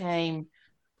almost Yeah. became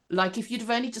like, if you'd have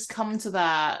only just come to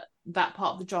that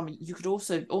part of the drama, you could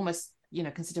also almost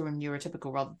consider him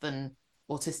neurotypical rather than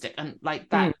autistic, and like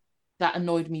that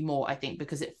annoyed me more, I think,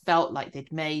 because it felt like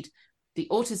they'd made the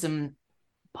autism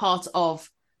part of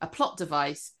a plot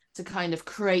device to kind of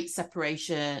create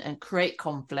separation and create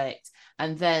conflict,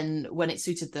 and then when it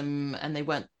suited them and they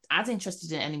weren't as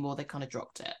interested in it anymore, they kind of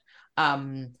dropped it.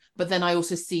 But then I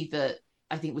also see that,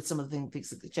 I think with some of the things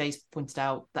that Jay's pointed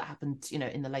out that happened,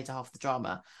 in the later half of the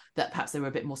drama, that perhaps they were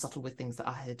a bit more subtle with things that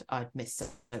I'd missed. So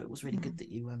it was really good that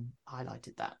you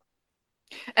highlighted that.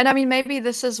 And I mean, maybe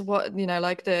this is what,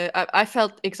 like I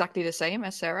felt exactly the same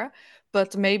as Sarah,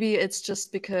 but maybe it's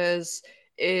just because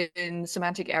in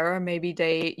Semantic Error, maybe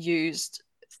they used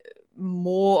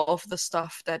more of the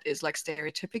stuff that is like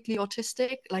stereotypically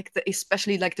autistic, like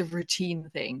especially like the routine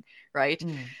thing, right?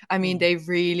 I mean, they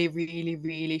really, really,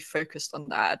 really focused on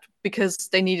that because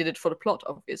they needed it for the plot,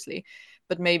 obviously.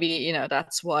 But maybe,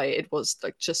 that's why it was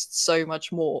like just so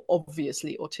much more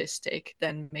obviously autistic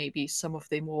than maybe some of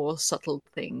the more subtle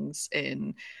things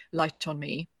in Light on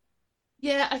Me.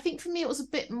 Yeah, I think for me it was a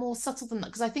bit more subtle than that,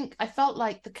 because I think I felt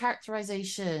like the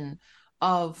characterization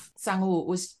of Sang-woo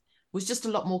was just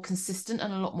a lot more consistent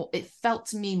and a lot more, it felt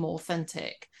to me more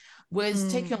authentic.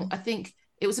 Whereas Taekyung, I think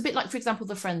it was a bit like, for example,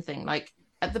 the friend thing. Like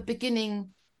at the beginning,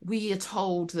 we are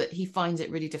told that he finds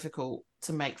it really difficult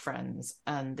to make friends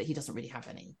and that he doesn't really have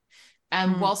any.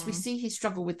 And whilst we see his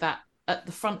struggle with that at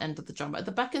the front end of the drama, at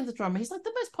the back end of the drama, he's like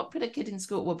the most popular kid in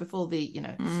school. Well, before the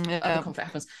other conflict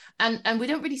happens, and we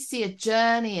don't really see a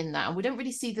journey in that, and we don't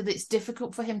really see that it's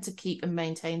difficult for him to keep and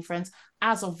maintain friends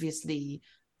as obviously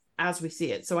as we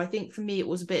see it. So I think for me it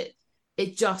was a bit,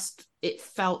 it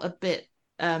felt a bit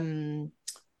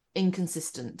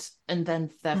inconsistent, and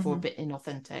then therefore a bit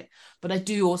inauthentic. But I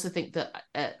do also think that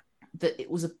that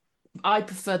it was I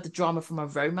preferred the drama from a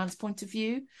romance point of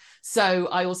view. So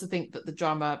I also think that the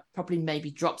drama probably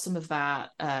maybe dropped some of that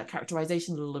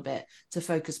characterization a little bit to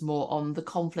focus more on the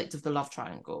conflict of the love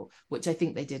triangle, which I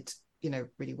think they did,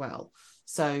 really well.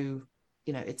 So,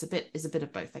 it's a bit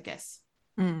of both, I guess.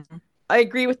 I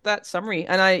agree with that summary,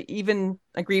 and I even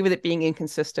agree with it being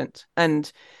inconsistent. And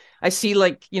I see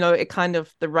like, it kind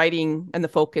of, the writing and the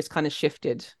focus kind of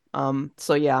shifted.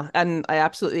 So yeah, and I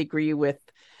absolutely agree with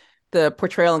the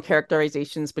portrayal and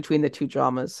characterizations between the two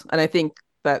dramas. And I think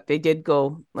that they did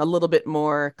go a little bit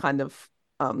more kind of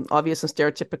obvious and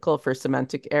stereotypical for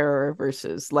Semantic Error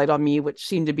versus Light on Me, which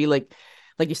seemed to be like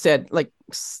you said, like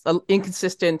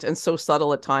inconsistent and so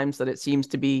subtle at times that it seems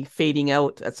to be fading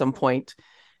out at some point,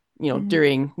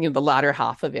 during, the latter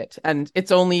half of it. And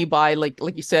it's only by like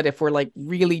you said, if we're like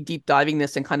really deep diving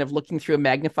this and kind of looking through a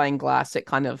magnifying glass at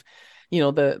kind of,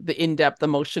 the in-depth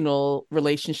emotional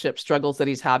relationship struggles that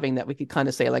he's having, that we could kind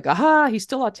of say like, aha, he's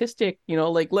still autistic,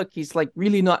 like, look, he's like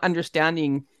really not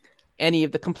understanding any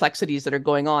of the complexities that are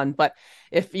going on. But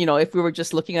if we were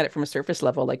just looking at it from a surface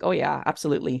level, like, oh yeah,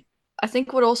 absolutely. I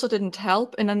think what also didn't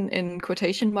help in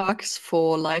quotation marks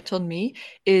for Light on Me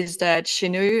is that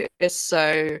Shinu is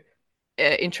so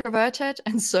introverted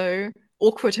and so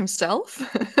awkward himself.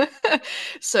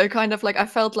 So kind of like I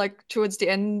felt like towards the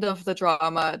end of the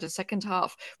drama, the second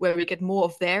half, where we get more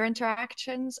of their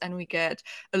interactions and we get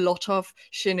a lot of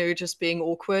Shinu just being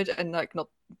awkward and like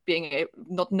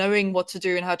not knowing what to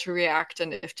do and how to react,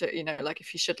 and if to like if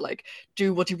he should like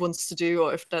do what he wants to do,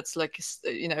 or if that's like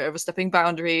overstepping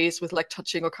boundaries with like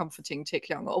touching or comforting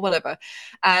Taekyung or whatever.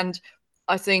 And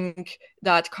I think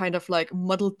that kind of like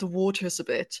muddled the waters a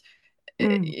bit,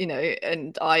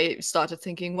 and I started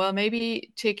thinking, well,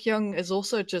 maybe Taekyung is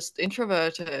also just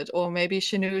introverted, or maybe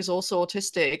Shinu is also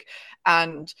autistic.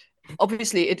 And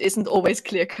obviously it isn't always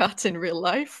clear cut in real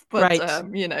life, but Right.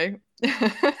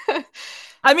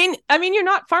 I mean, you're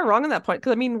not far wrong on that point.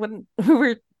 Because I mean, when we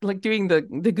were like doing the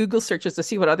Google searches to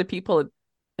see what other people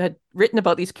had written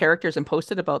about these characters and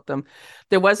posted about them,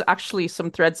 there was actually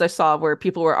some threads I saw where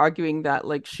people were arguing that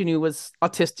like Shinu was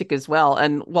autistic as well.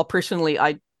 And while personally,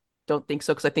 I don't think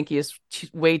so, because I think he is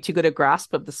way too good a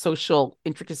grasp of the social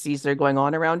intricacies that are going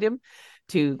on around him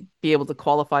to be able to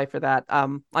qualify for that.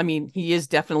 I mean, he is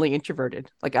definitely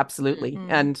introverted, like absolutely.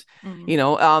 And,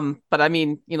 but I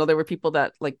mean, there were people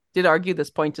that like did argue this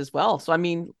point as well. So, I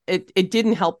mean, it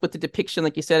didn't help with the depiction,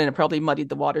 like you said, and it probably muddied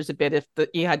the waters a bit if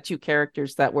you had two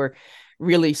characters that were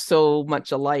really so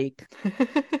much alike.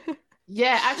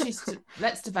 Yeah, actually,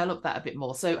 let's develop that a bit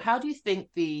more. So, how do you think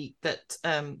the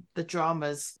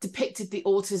dramas depicted the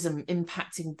autism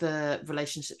impacting the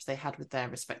relationships they had with their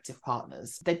respective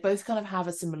partners? They both kind of have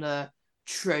a similar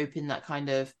trope in that kind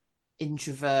of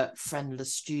introvert,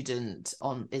 friendless student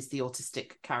is the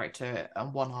autistic character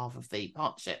on one half of the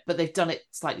partnership, but they've done it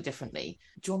slightly differently.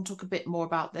 Do you want to talk a bit more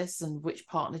about this and which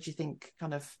partner do you think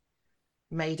kind of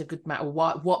made a good match, or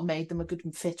what made them a good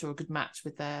fit or a good match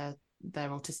with their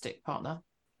autistic partner?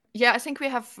 Yeah, I think we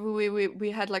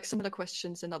had like similar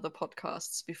questions in other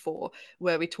podcasts before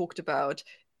where we talked about,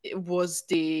 was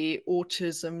the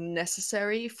autism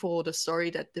necessary for the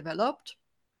story that developed,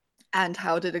 and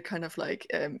how did it kind of like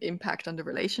impact on the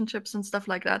relationships and stuff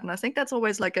like that. And I think that's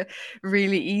always like a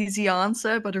really easy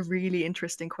answer, but a really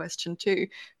interesting question too,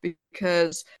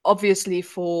 because obviously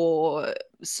for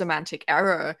Semantic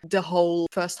Error, the whole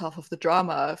first half of the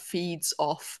drama feeds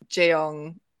off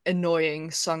Jeong annoying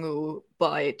Sungwoo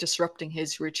by disrupting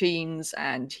his routines,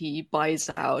 and he buys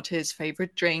out his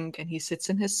favorite drink and he sits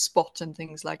in his spot and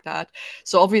things like that.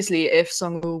 So obviously if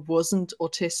Sungwoo wasn't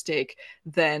autistic,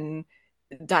 then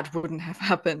that wouldn't have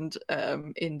happened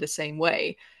in the same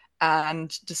way.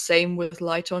 And the same with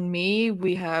Light on Me.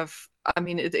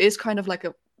 It is kind of like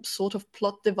a sort of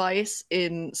plot device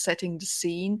in setting the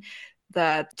scene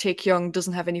that Taekyung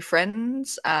doesn't have any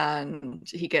friends, and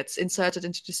he gets inserted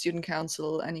into the student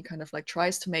council and he kind of like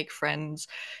tries to make friends.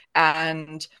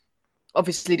 And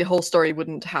obviously the whole story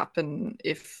wouldn't happen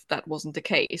if that wasn't the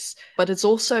case. But it's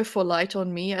also for Light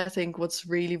on Me, I think what's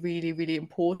really, really, really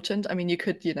important. I mean, you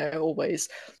could, always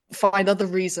find other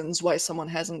reasons why someone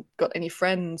hasn't got any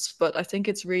friends, but I think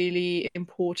it's really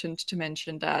important to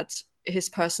mention that his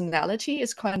personality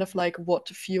is kind of like what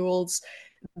fuels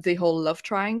the whole love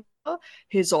triangle.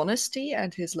 His honesty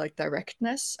and his like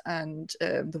directness and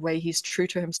the way he's true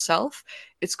to himself,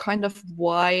 it's kind of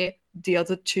why the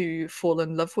other two fall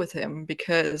in love with him,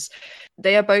 because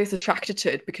they are both attracted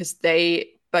to it, because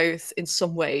they both in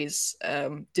some ways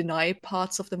deny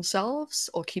parts of themselves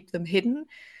or keep them hidden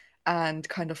and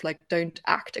kind of like don't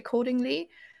act accordingly.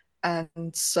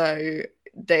 And so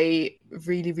they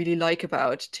really, really like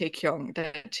about Taekyung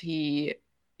that he,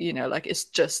 like is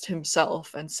just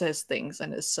himself and says things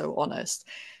and is so honest.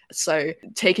 So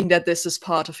taking that this is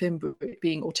part of him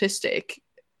being autistic,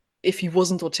 if he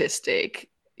wasn't autistic,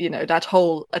 that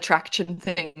whole attraction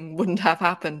thing wouldn't have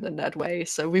happened in that way.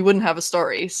 So we wouldn't have a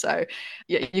story. So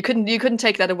yeah, you couldn't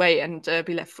take that away and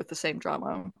be left with the same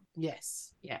drama.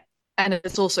 Yes. Yeah. And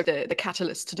it's also the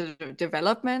catalyst to the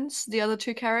developments the other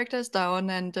two characters,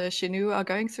 Daon and Shinu, are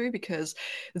going through, because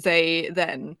they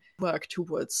then work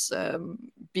towards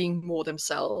being more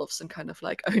themselves and kind of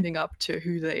like owning up to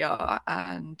who they are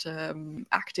and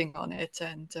acting on it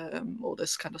and all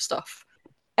this kind of stuff.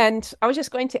 And I was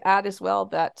just going to add as well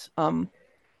that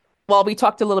while we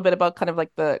talked a little bit about kind of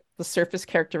like the surface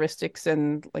characteristics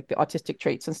and like the autistic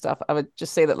traits and stuff, I would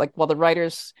just say that like while the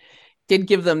writers did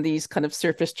give them these kind of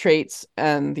surface traits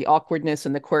and the awkwardness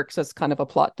and the quirks as kind of a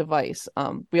plot device,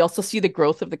 we also see the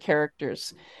growth of the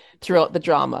characters throughout the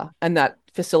drama, and that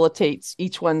facilitates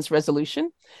each one's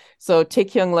resolution. So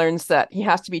Taekyung learns that he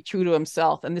has to be true to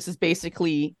himself, and this is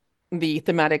basically the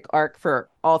thematic arc for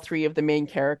all three of the main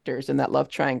characters in that love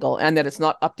triangle, and that it's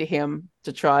not up to him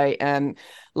to try and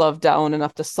love Daon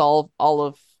enough to solve all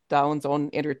of Daon's own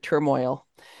inner turmoil.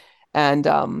 And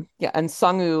and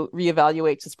Sungwoo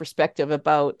reevaluates his perspective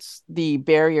about the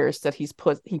barriers that he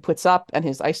puts up, and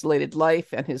his isolated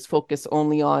life and his focus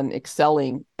only on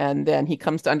excelling. And then he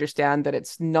comes to understand that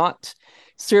it's not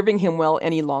serving him well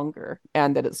any longer,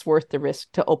 and that it's worth the risk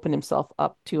to open himself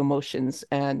up to emotions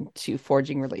and to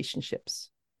forging relationships.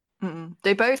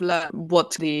 They both learn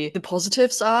what the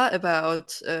positives are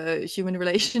about human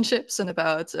relationships and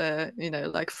about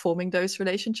like forming those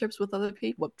relationships with other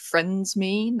people, what friends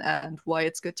mean and why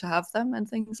it's good to have them and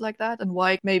things like that, and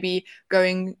why maybe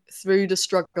going through the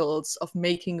struggles of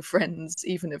making friends,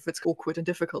 even if it's awkward and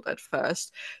difficult at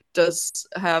first, does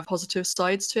have positive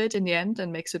sides to it in the end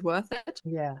and makes it worth it.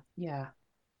 Yeah,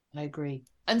 I agree.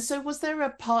 And so was there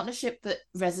a partnership that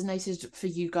resonated for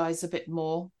you guys a bit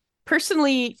more?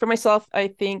 Personally, for myself, I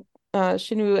think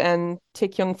Shinwoo and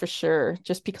Taekyung for sure,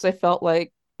 just because I felt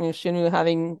like, Shinwoo,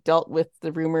 having dealt with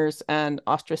the rumors and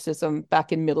ostracism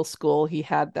back in middle school, he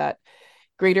had that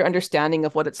greater understanding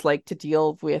of what it's like to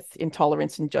deal with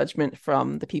intolerance and judgment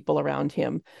from the people around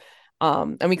him.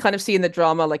 And we kind of see in the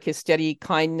drama like his steady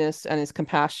kindness and his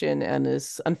compassion and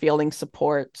his unfailing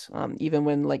support, even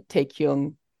when like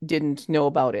Taekyung didn't know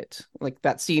about it. Like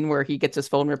that scene where he gets his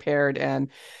phone repaired and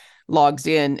logs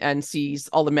in and sees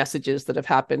all the messages that have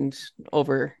happened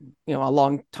over a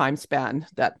long time span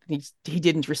that he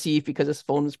didn't receive because his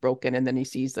phone was broken, and then he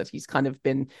sees that he's kind of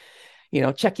been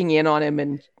checking in on him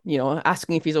and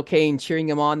asking if he's okay and cheering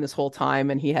him on this whole time,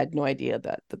 and he had no idea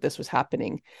that this was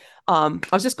happening. I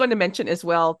was just going to mention as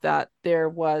well that there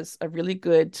was a really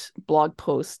good blog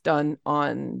post done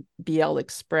on BL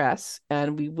Express,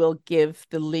 and we will give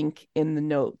the link in the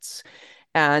notes.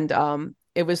 And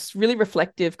it was really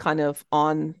reflective kind of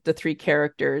on the three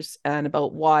characters and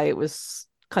about why it was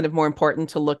kind of more important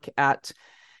to look at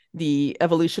the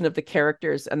evolution of the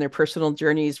characters and their personal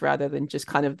journeys rather than just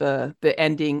kind of the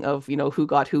ending of who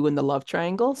got who in the love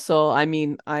triangle. So I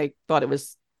mean, I thought it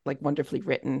was like wonderfully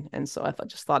written, and so I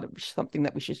thought it was something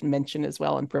that we should mention as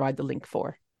well and provide the link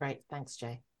for. Great, thanks,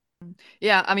 Jay.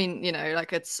 Yeah, I mean,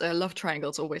 like it's love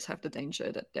triangles always have the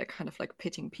danger that they're kind of like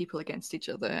pitting people against each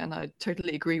other, and I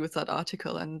totally agree with that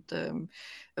article and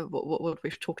what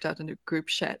we've talked about in the group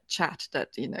chat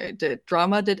that the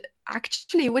drama did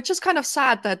actually, which is kind of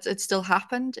sad that it still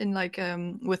happened in like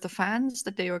with the fans,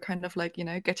 that they were kind of like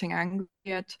getting angry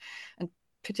at and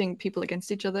pitting people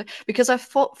against each other, because I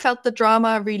felt the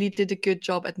drama really did a good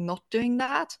job at not doing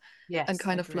that. Yes, and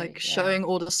kind of like yeah. showing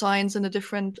all the signs and the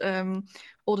different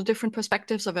all the different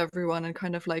perspectives of everyone, and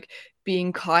kind of like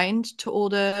being kind to all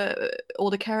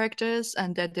the characters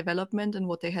and their development and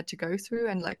what they had to go through,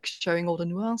 and like showing all the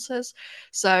nuances.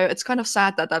 So it's kind of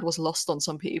sad that that was lost on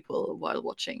some people while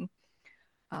watching.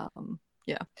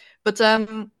 Yeah, but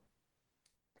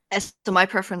as to my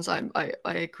preference, I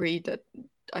agree that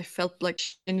I felt like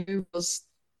Shinu was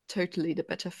totally the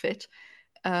better fit.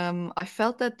 I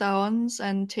felt that Dawn's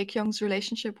and Taekyung's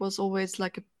relationship was always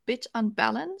like a bit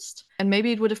unbalanced, and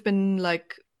maybe it would have been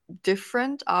like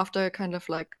different after kind of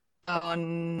like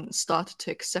Dawn started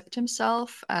to accept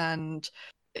himself and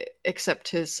accept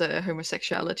his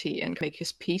homosexuality and make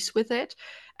his peace with it,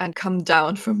 and come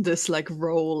down from this like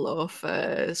role of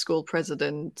school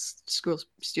president, school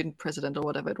student president, or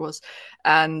whatever it was,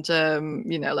 and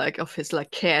like of his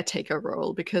like caretaker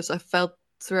role, because I felt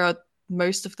throughout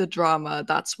most of the drama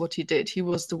that's what he did. He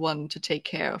was the one to take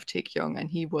care of Taekyung, and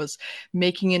he was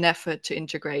making an effort to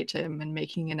integrate him and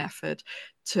making an effort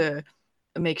to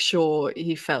make sure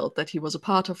he felt that he was a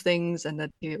part of things, and that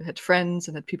he had friends,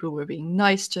 and that people were being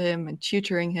nice to him and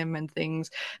tutoring him and things.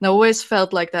 And I always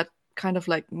felt like that kind of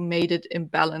like made it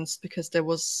imbalanced, because there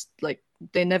was like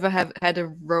they never have had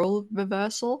a role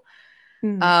reversal.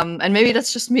 And maybe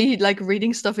that's just me like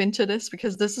reading stuff into this,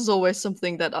 because this is always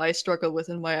something that I struggle with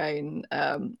in my own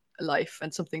life,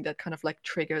 and something that kind of like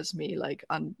triggers me, like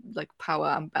like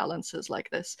power imbalances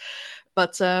like this.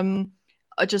 But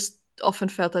I just often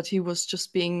felt that he was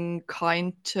just being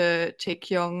kind to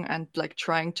Taekyung and like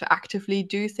trying to actively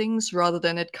do things rather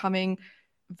than it coming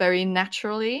very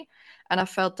naturally. And I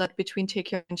felt that between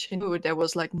Taekyung and Shinwoo, there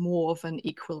was like more of an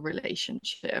equal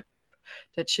relationship,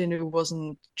 that Shinu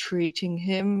wasn't treating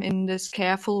him in this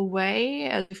careful way,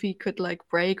 as if he could like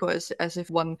break, or as if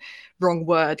one wrong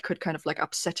word could kind of like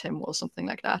upset him or something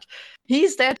like that.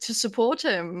 He's there to support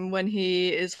him when he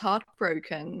is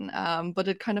heartbroken, but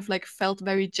it kind of like felt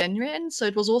very genuine. So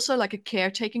it was also like a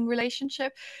caretaking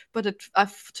relationship, but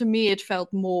to me it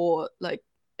felt more like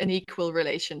an equal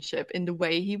relationship in the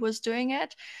way he was doing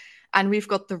it. And we've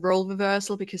got the role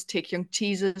reversal because Taekyung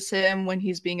teases him when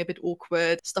he's being a bit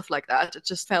awkward, stuff like that. It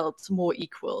just felt more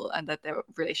equal, and that their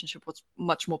relationship was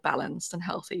much more balanced and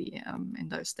healthy in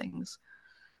those things.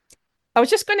 I was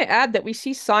just going to add that we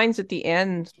see signs at the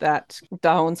end that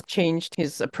Dawn's changed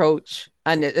his approach,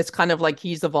 and it's kind of like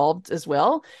he's evolved as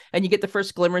well. And you get the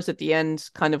first glimmers at the end,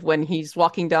 kind of when he's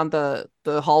walking down the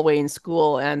hallway in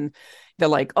school, and they're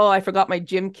like, "Oh, I forgot my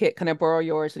gym kit. Can I borrow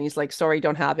yours?" And he's like, "Sorry,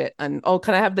 don't have it." And, "Oh,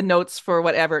 can I have the notes for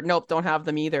whatever?" "Nope, don't have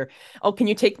them either." "Oh, can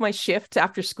you take my shift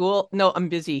after school?" "No, I'm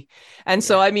busy." And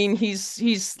so, I mean,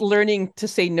 he's learning to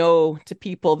say no to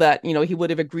people that, he would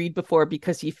have agreed before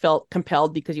because he felt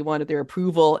compelled, because he wanted their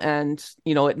approval. And,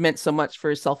 it meant so much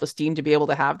for his self-esteem to be able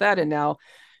to have that. And now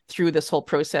through this whole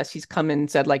process, he's come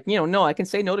and said like, no, I can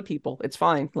say no to people. It's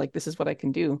fine. Like, this is what I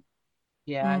can do.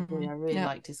 Yeah, I agree. I really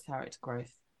liked his character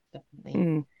growth.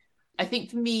 Definitely. I think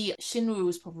for me, Shinru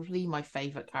was probably my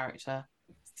favorite character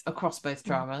across both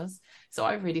dramas. So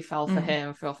I really fell for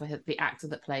him, fell for the actor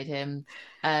that played him.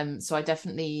 So I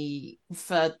definitely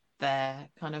preferred their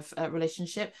kind of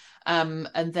relationship.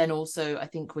 And then also, I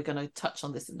think we're going to touch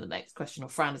on this in the next question, or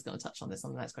Fran is going to touch on this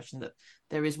on the next question, that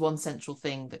there is one central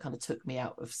thing that kind of took me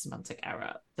out of Semantic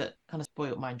Error that kind of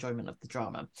spoiled my enjoyment of the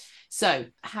drama. So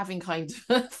having kind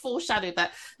of foreshadowed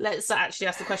that, let's actually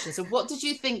ask the question. So what did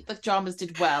you think the dramas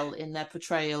did well in their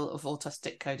portrayal of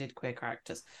autistic coded queer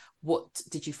characters? What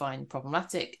did you find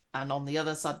problematic? And on the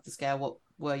other side of the scale, what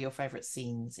were your favourite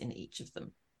scenes in each of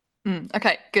them?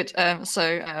 Okay, good.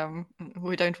 So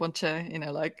we don't want to,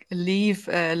 like leave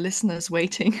listeners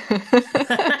waiting.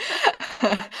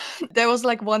 There was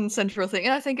like one central thing,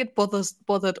 and I think it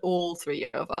bothered all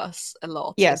three of us a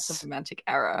lot in Yes. Semantic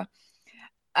Error.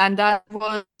 And that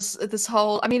was this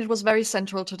whole, I mean, it was very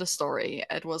central to the story.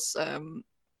 It was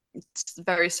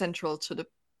very central to the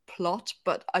plot,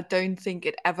 but I don't think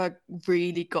it ever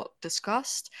really got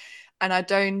discussed. And I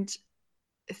don't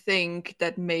think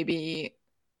that maybe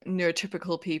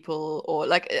neurotypical people, or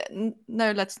like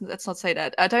no, let's not say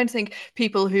that. I don't think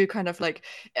people who kind of like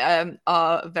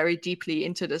are very deeply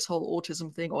into this whole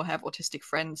autism thing or have autistic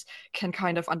friends can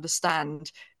kind of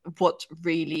understand what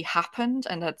really happened,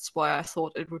 and that's why I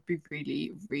thought it would be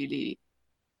really, really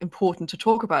important to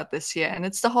talk about this year. And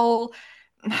it's the whole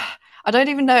I don't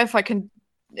even know if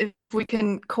we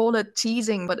can call it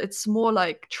teasing, but it's more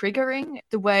like triggering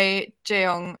the way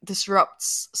Jeong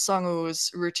disrupts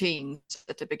Sangwoo's routines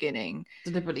at the beginning.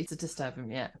 Deliberately to disturb him,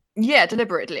 yeah. Yeah,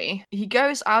 deliberately. He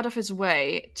goes out of his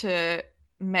way to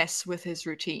mess with his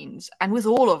routines, and with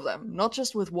all of them, not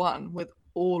just with one, with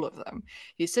all of them.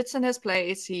 He sits in his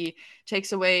place, he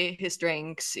takes away his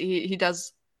drinks, he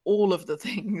does all of the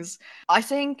things. I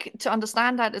think to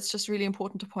understand that, it's just really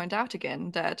important to point out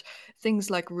again that things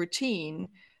like routine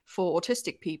for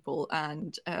autistic people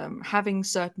and having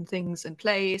certain things in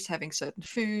place, having certain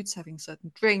foods, having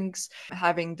certain drinks,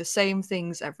 having the same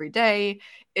things every day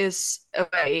is a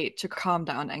way to calm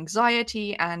down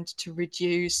anxiety and to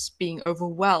reduce being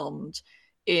overwhelmed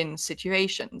in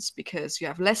situations, because you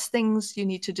have less things you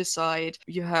need to decide,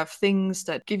 you have things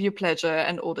that give you pleasure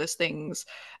and all those things.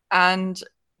 And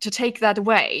to take that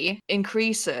away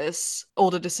increases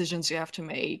all the decisions you have to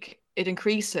make. It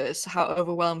increases how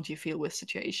overwhelmed you feel with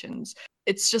situations.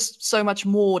 It's just so much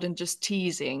more than just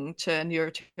teasing to a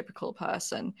neurotypical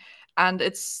person. And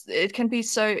it can be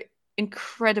so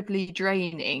incredibly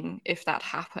draining if that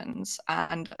happens.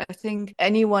 And I think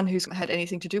anyone who's had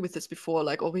anything to do with this before,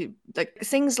 like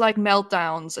things like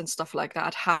meltdowns and stuff like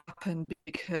that happen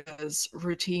because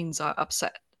routines are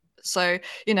upset. So,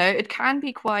 it can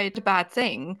be quite a bad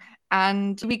thing.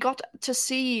 And we got to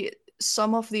see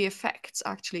some of the effects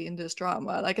actually in this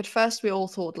drama. Like at first we all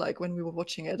thought, like when we were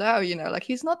watching it, oh, like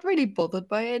he's not really bothered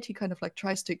by it. He kind of like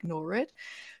tries to ignore it.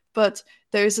 But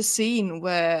there's a scene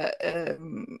where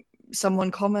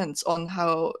someone comments on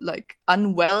how like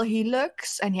unwell he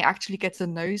looks, and he actually gets a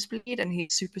nosebleed, and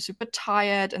he's super, super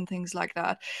tired and things like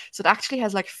that. So it actually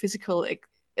has like physical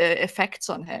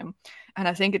effects on him. And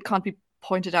I think it can't be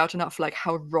pointed out enough, like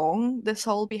how wrong this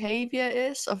whole behavior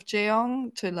is of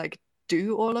Jeong to like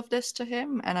do all of this to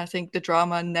him. And I think the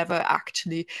drama never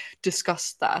actually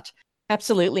discussed that.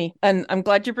 Absolutely. And I'm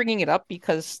glad you're bringing it up,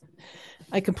 because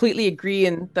I completely agree.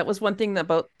 And that was one thing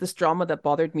about this drama that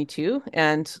bothered me too.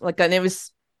 And it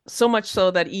was so much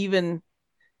so that even,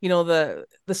 the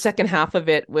second half of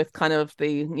it, with kind of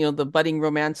the, the budding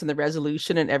romance and the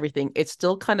resolution and everything, it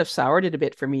still kind of soured it a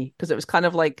bit for me, because it was kind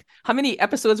of like, how many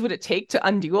episodes would it take to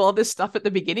undo all this stuff at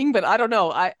the beginning? But I don't know.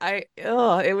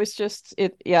 It was just,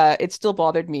 it still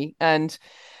bothered me. And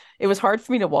it was hard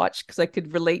for me to watch, because I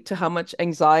could relate to how much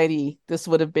anxiety this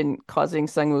would have been causing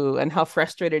Sangwoo and how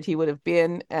frustrated he would have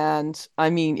been. And I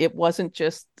mean, it wasn't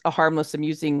just a harmless,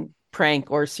 amusing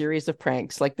prank or a series of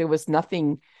pranks. Like there was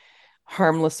nothing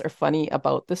harmless or funny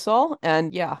about this all.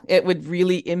 And yeah, it would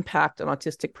really impact an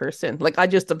autistic person. Like I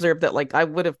just observed that, like I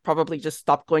would have probably just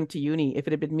stopped going to uni if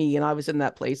it had been me and I was in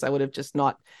that place. I would have just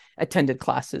not attended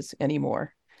classes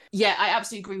anymore. Yeah, I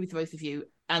absolutely agree with both of you.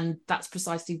 And that's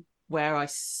precisely where I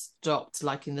stopped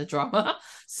liking the drama.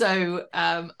 So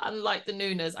unlike the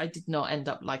Nooners, I did not end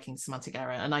up liking Semantic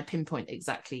Error. And I pinpoint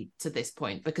exactly to this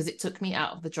point, because it took me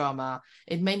out of the drama.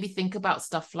 It made me think about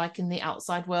stuff like in the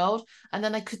outside world. And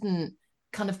then I couldn't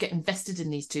kind of get invested in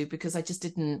these two, because I just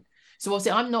didn't. So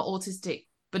obviously I'm not autistic,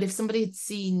 but if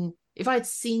I had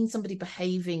seen somebody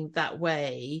behaving that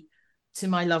way to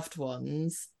my loved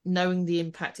ones, knowing the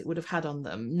impact it would have had on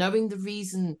them, knowing the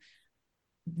reason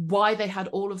why they had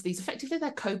all of these, effectively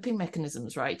their coping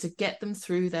mechanisms, right, to get them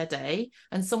through their day,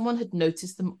 and someone had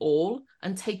noticed them all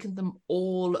and taken them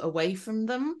all away from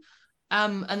them.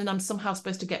 And then I'm somehow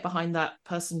supposed to get behind that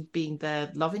person being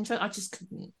their love interest. I just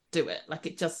couldn't do it. Like,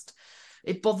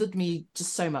 it bothered me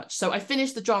just so much. So I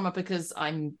finished the drama because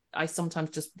I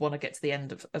sometimes just want to get to the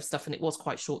end of stuff, and it was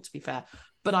quite short, to be fair.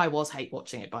 But I was hate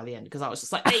watching it by the end because I was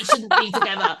just like, they shouldn't be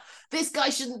together. This guy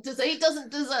shouldn't he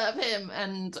doesn't deserve him.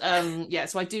 And yeah,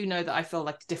 so I do know that I feel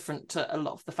like different to a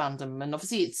lot of the fandom. And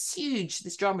obviously it's huge.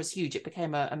 This drama is huge. It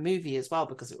became a movie as well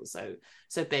because it was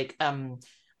so big. And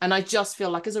I just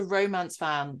feel like, as a romance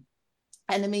fan,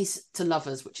 enemies to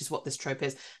lovers, which is what this trope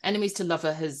is, enemies to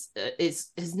lover has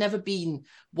never been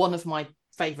one of my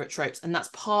favorite tropes, and that's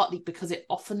partly because it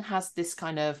often has this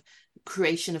kind of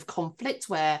creation of conflict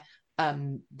where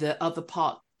the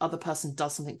other person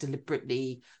does something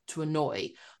deliberately to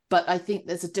annoy. But I think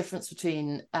there's a difference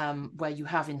between where you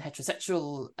have in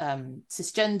heterosexual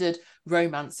cisgendered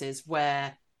romances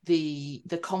where the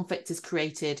conflict is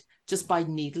created just by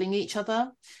needling each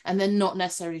other, and they're not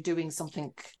necessarily doing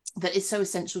something that is so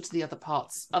essential to the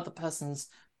other person's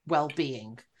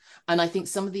well-being. And I think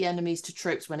some of the enemies to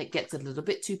tropes, when it gets a little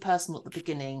bit too personal at the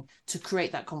beginning to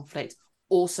create that conflict,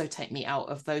 also take me out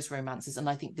of those romances. And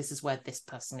I think this is where this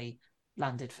personally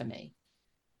landed for me.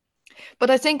 But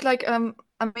I think, like, I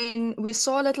mean, we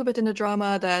saw a little bit in the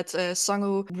drama that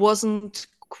Sangwoo wasn't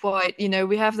quite,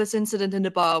 we have this incident in the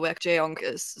bar where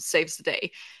Jaeyoung saves the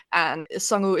day, and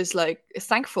Sangwoo is like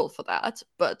thankful for that,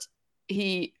 but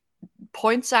he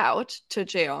points out to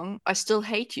Jaeyoung, I still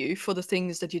hate you for the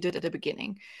things that you did at the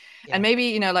beginning. Yeah. And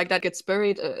maybe, like, that gets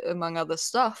buried among other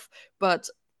stuff, but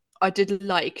I did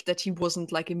like that he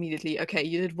wasn't like immediately, okay,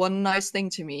 you did one nice thing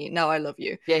to me, now I love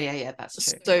you. Yeah,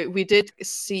 that's true. So we did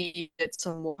see it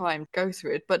some more time go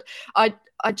through it, but I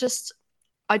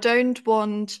don't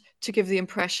want to give the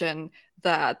impression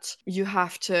that you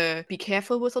have to be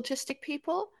careful with autistic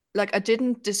people. Like, I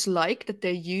didn't dislike that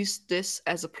they used this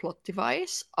as a plot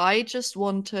device. I just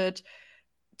wanted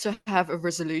to have a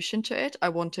resolution to it. I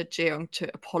wanted Jaeyoung to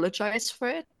apologize for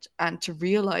it and to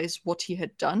realize what he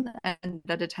had done, and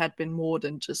that it had been more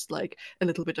than just like a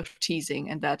little bit of teasing,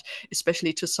 and that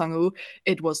especially to Sangwoo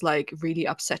it was like really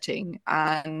upsetting.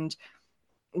 And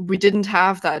we didn't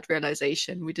have that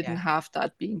realization. We didn't have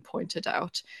that being pointed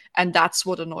out. And that's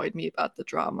what annoyed me about the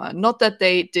drama. Not that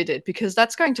they did it, because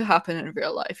that's going to happen in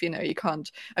real life. You can't,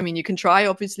 I mean, you can try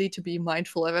obviously to be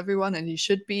mindful of everyone, and you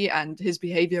should be, and his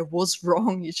behavior was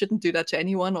wrong. You shouldn't do that to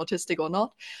anyone, autistic or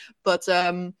not. But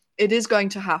it is going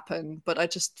to happen. But I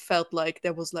just felt like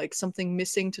there was like something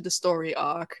missing to the story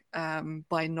arc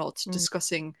by not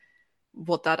discussing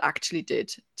what that actually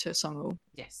did to Sangwoo.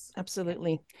 Yes,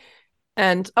 absolutely.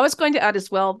 And I was going to add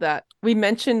as well that we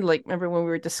mentioned, like, remember when we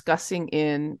were discussing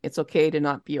in It's Okay to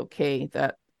Not Be Okay,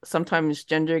 that sometimes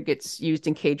gender gets used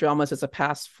in K-dramas as a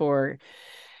pass for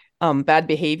bad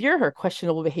behavior or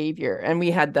questionable behavior. And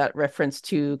we had that reference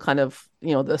to kind of,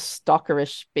 the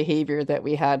stalkerish behavior that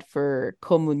we had for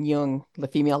Ko Moon-young, the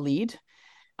female lead.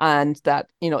 And that,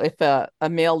 if a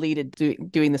male lead is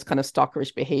doing this kind of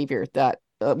stalkerish behavior, that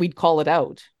we'd call it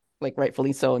out, like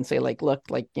rightfully so, and say like, look,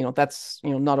 like, that's,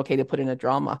 not okay to put in a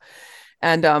drama.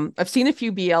 And I've seen a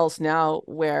few BLs now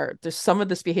where there's some of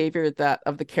this behavior that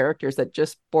of the characters that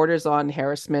just borders on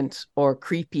harassment or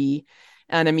creepy.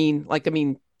 And I mean,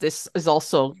 this is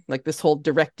also like this whole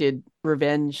directed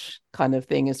revenge kind of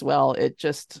thing as well. It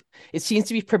seems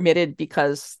to be permitted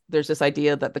because there's this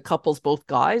idea that the couple's both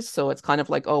guys. So it's kind of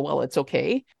like, oh, well, it's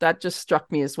okay. That just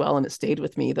struck me as well. And it stayed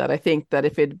with me that I think that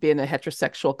if it had been a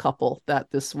heterosexual couple, that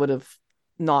this would have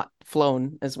not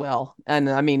flown as well.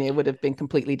 And I mean, it would have been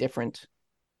completely different.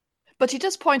 But he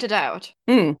does point it out.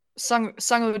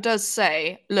 Sangwoo does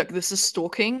say, look, this is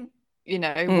stalking. What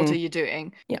are you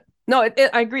doing? Yeah. No,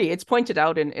 I agree. It's pointed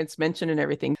out and it's mentioned and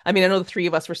everything. I mean, I know the three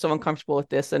of us were so uncomfortable with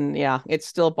this, and yeah, it's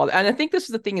still bothered. And I think this is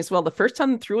the thing as well. The first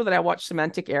time through that I watched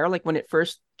Semantic Air, like when it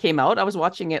first came out, I was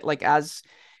watching it like as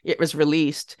it was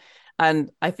released.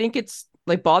 And I think it's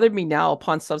like bothered me now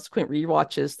upon subsequent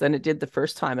rewatches than it did the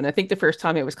first time. And I think the first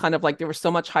time it was kind of like there was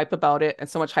so much hype about it and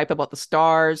so much hype about the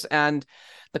stars and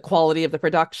the quality of the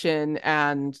production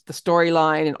and the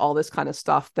storyline and all this kind of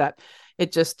stuff that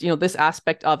it just, this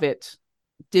aspect of it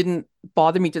didn't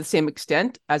bother me to the same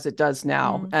extent as it does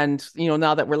now. And,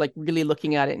 now that we're like really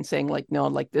looking at it and saying like, no,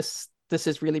 like this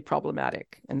is really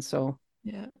problematic. And so,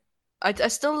 yeah, I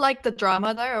still like the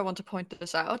drama there. I want to point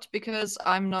this out because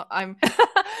I'm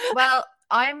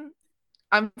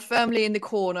firmly in the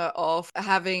corner of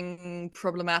having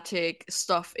problematic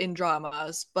stuff in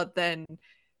dramas, but then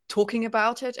talking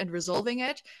about it and resolving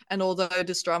it. And although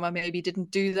this drama maybe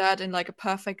didn't do that in like a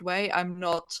perfect way, I'm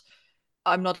not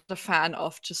a fan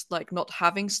of just like not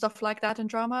having stuff like that in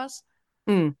dramas.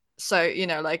 So, you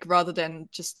know, like rather than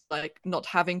just like not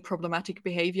having problematic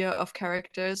behavior of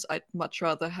characters, I'd much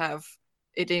rather have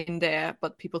it in there,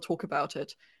 but people talk about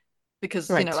it because,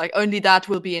 you know, like only that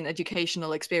will be an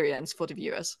educational experience for the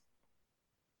viewers.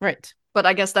 Right. But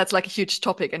I guess that's like a huge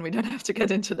topic and we don't have to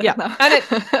get into that now.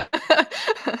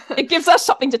 And it gives us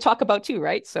something to talk about too,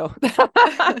 right? So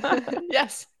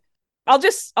yes.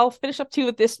 I'll finish up too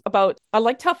with this about, I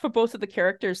liked how for both of the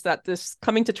characters that this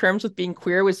coming to terms with being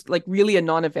queer was like really a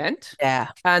non-event. Yeah.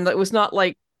 And it was not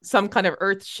like some kind of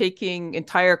earth-shaking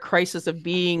entire crisis of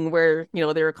being where, you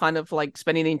know, they were kind of like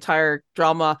spending the entire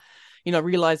drama, you know,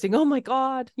 realizing, oh my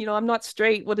God, you know, I'm not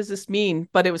straight. What does this mean?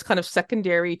 But it was kind of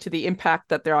secondary to the impact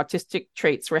that their autistic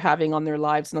traits were having on their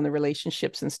lives and on their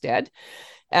relationships instead.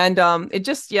 And it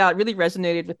just, it really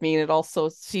resonated with me. And it also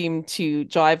seemed to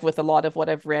jive with a lot of what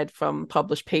I've read from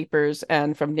published papers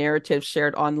and from narratives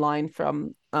shared online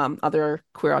from other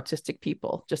queer autistic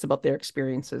people, just about their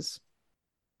experiences.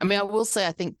 I mean, I will say,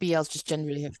 I think BLs just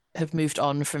generally have moved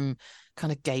on from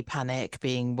kind of gay panic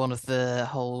being one of the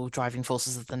whole driving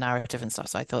forces of the narrative and stuff.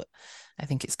 So I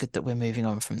think it's good that we're moving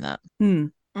on from that.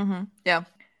 Mm-hmm. Yeah.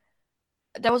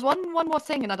 There was one more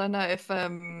thing, and I don't know if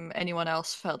anyone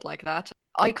else felt like that.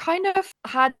 I kind of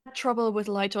had trouble with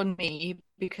Light on Me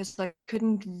because I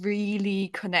couldn't really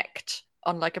connect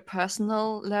on like a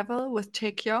personal level with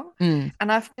Taekyung.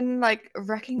 And I've been like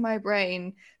racking my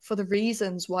brain for the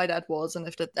reasons why that was,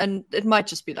 and and it might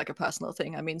just be like a personal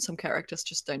thing. I mean, some characters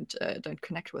just don't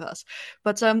connect with us.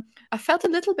 But I felt a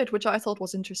little bit, which I thought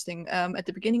was interesting. At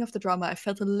the beginning of the drama, I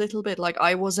felt a little bit like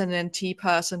I was an NT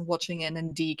person watching an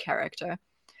ND character.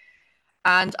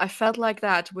 And I felt like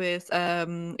that with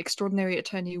Extraordinary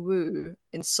Attorney Woo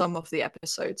in some of the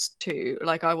episodes too.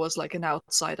 Like I was like an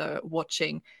outsider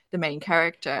watching the main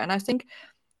character. And I think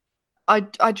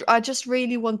I just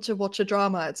really want to watch a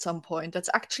drama at some point that's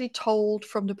actually told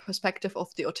from the perspective of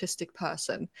the autistic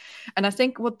person. And I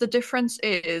think what the difference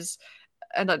is,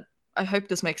 and I hope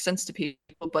this makes sense to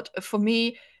people, but for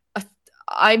me,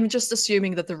 I'm just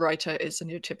assuming that the writer is a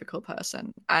neurotypical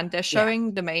person and they're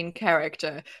showing the main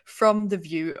character from the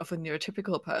view of a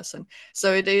neurotypical person.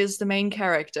 So it is the main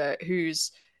character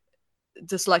who's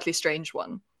the slightly strange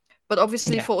one. But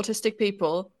obviously for autistic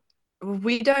people,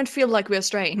 we don't feel like we're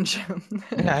strange.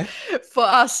 No. For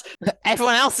us,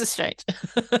 everyone else is strange.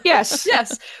 Yes.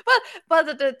 Yes.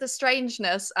 But the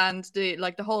strangeness and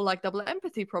the whole like double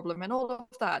empathy problem and all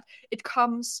of that, it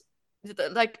comes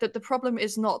like the problem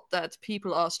is not that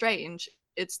people are strange,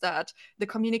 it's that the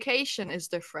communication is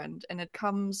different and it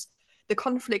comes the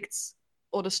conflicts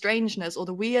or the strangeness or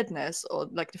the weirdness or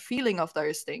like the feeling of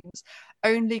those things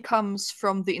only comes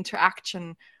from the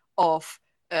interaction of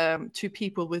two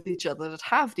people with each other that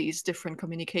have these different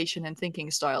communication and thinking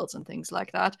styles and things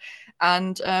like that.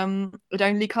 And it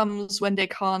only comes when they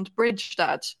can't bridge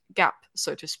that gap,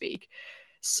 so to speak.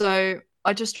 So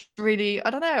I just really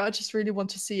want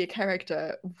to see a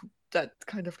character that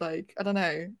kind of like, I don't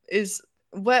know, is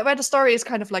where the story is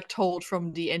kind of like told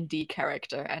from the ND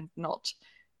character and not,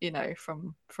 you know,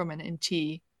 from an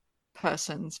NT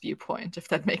person's viewpoint, if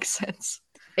that makes sense.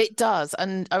 It does.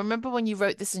 And I remember when you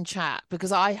wrote this in chat,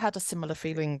 because I had a similar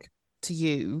feeling to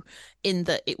you in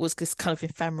that it was this kind of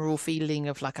ephemeral feeling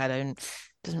of like,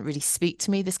 doesn't really speak to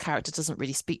me. This character doesn't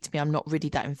really speak to me. I'm not really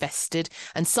that invested.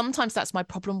 And sometimes that's my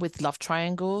problem with love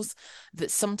triangles, that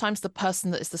sometimes the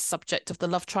person that is the subject of the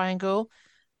love triangle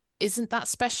isn't that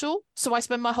special. So I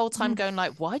spend my whole time going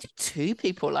like, why do two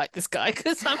people like this guy?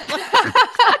 Because I'm like,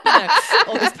 you know,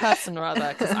 or this person rather.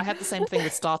 Because I had the same thing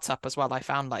with Startup as well. I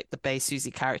found like the Bae Suzy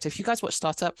character. If you guys watch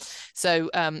Startup, so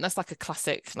that's like a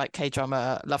classic like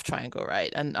K-drama love triangle,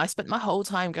 right? And I spent my whole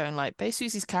time going like, Bae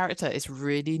Suzy's character is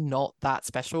really not that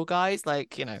special, guys.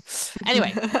 Like, you know.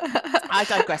 Anyway, I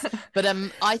digress. But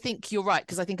I think you're right,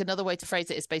 because I think another way to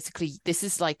phrase it is basically this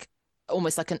is like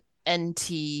almost like an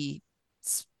NT.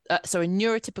 So a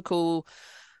neurotypical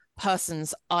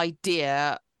person's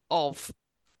idea of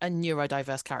a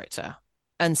neurodiverse character.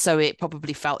 And so it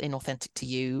probably felt inauthentic to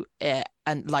you.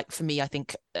 And like for me, I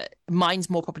think mine's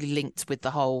more probably linked with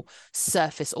the whole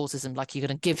surface autism. Like you're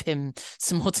going to give him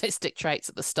some autistic traits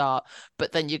at the start,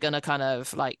 but then you're going to kind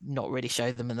of like not really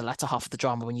show them in the latter half of the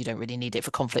drama when you don't really need it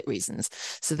for conflict reasons.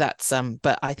 So that's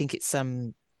but I think it's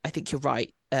I think you're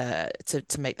right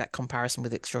to make that comparison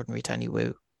with Extraordinary Tony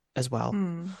Wu as well.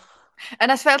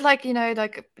 And I felt like,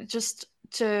 like just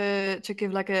to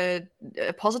give like a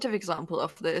positive example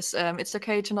of this, it's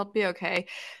okay to not be okay.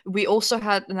 We also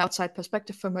had an outside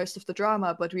perspective for most of the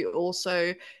drama, but we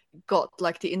also got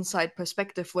like the inside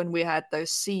perspective when we had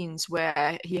those scenes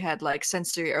where he had like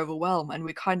sensory overwhelm, and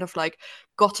we kind of like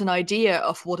got an idea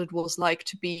of what it was like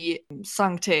to be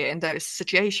Sancte in those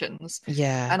situations.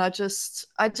 Yeah. And I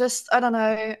don't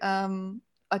know,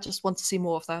 I just want to see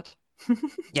more of that.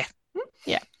 Yeah.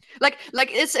 Yeah. Like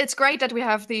it's great that we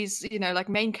have these, like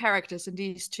main characters in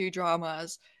these two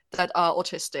dramas that are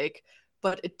autistic,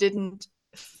 but it didn't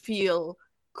feel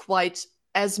quite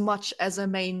as much as a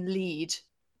main lead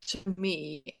to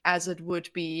me as it would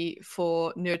be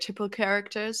for neurotypical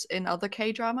characters in other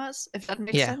K dramas, if that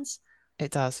makes Yeah, sense.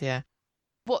 it does. Yeah.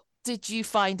 What did you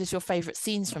find as your favorite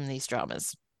scenes from these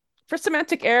dramas? For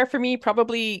Semantic Air, for me,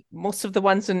 probably most of the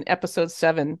ones in episode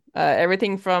 7.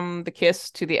 Everything from the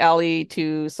kiss to the alley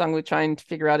to Sungwoo trying to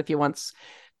figure out if he wants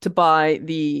to buy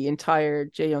the entire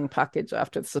Jae-young package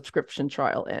after the subscription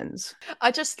trial ends.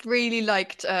 I just really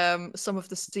liked some of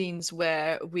the scenes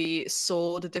where we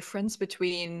saw the difference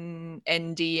between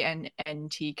ND and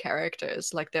NT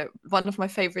characters. Like one of my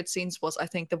favorite scenes was, I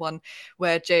think, the one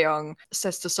where Jae-young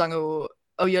says to Sungwoo,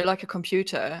 "Oh, you're like a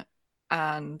computer,"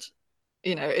 and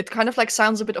it kind of like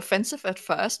sounds a bit offensive at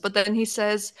first, but then he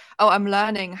says, "Oh, I'm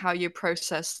learning how you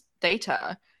process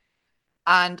data."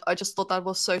 And I just thought that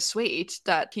was so sweet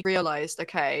that he realized,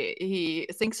 okay, he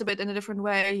thinks a bit in a different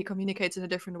way, he communicates in a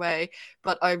different way,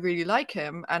 but I really like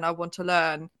him and I want to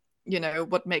learn,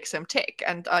 what makes him tick.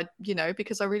 And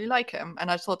because I really like him.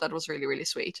 And I thought that was really, really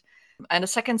sweet. And the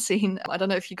second scene, I don't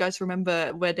know if you guys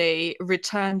remember where they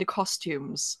returned the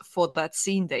costumes for that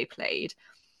scene they played.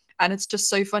 And it's just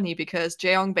so funny because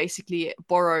Jaeyoung basically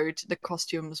borrowed the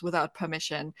costumes without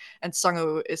permission, and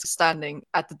Sungwoo is standing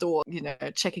at the door,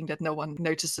 checking that no one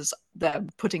notices them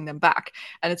putting them back.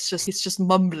 And he's just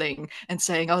mumbling and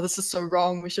saying, "Oh, this is so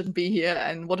wrong. We shouldn't be here.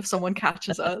 And what if someone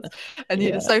catches us?" And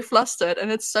Yeah. he's so flustered.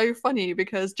 And it's so funny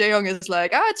because Jaeyoung is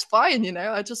like, "Ah, it's fine.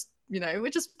 I just we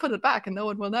just put it back and no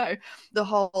one will know." The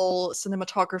whole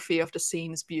cinematography of the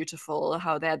scene is beautiful,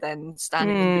 how they're then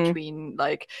standing in between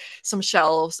like some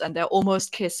shelves and they're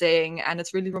almost kissing and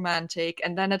it's really romantic.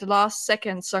 And then at the last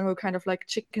second, Sungwoo kind of like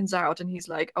chickens out and he's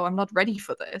like, "Oh, I'm not ready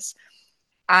for this."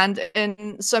 And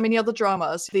in so many other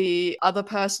dramas, the other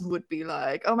person would be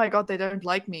like, "Oh my God, they don't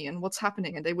like me and what's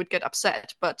happening?" And they would get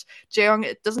upset. But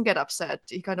Jaeyoung doesn't get upset.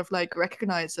 He kind of like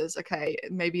recognizes, okay,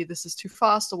 maybe this is too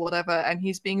fast or whatever. And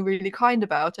he's being really kind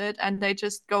about it. And they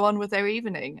just go on with their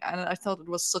evening. And I thought it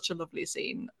was such a lovely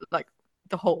scene, like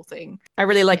the whole thing. I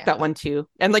really like Yeah. that one too.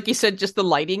 And like you said, just the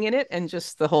lighting in it and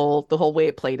just the whole way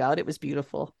it played out, it was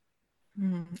beautiful.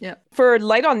 Yeah. For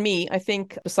Light on Me, I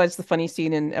think besides the funny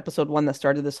scene in episode 1 that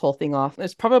started this whole thing off,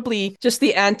 it's probably just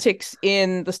the antics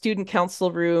in the student council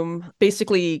room.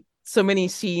 Basically, so many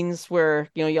scenes where,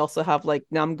 you also have like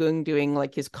Namgung doing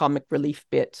like his comic relief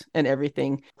bit and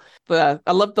everything. But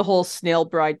I love the whole snail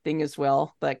bride thing as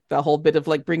well. Like the whole bit of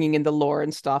like bringing in the lore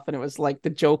and stuff. And it was like the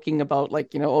joking about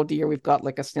like, oh dear, we've got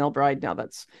like a snail bride now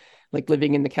that's like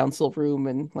living in the council room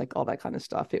and like all that kind of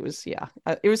stuff. It was, yeah,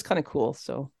 it was kind of cool.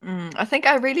 So I think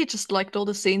I really just liked all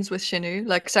the scenes with Shinu.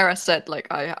 Like Sarah said, like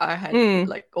I had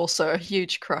like also a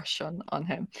huge crush on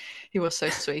him. He was so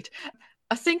sweet.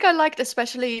 I think I liked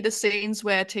especially the scenes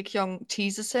where Taekyung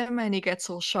teases him and he gets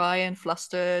all shy and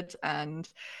flustered, and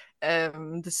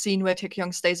the scene where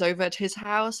Taekyung stays over at his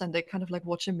house and they kind of like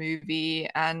watch a movie,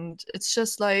 and it's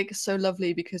just like so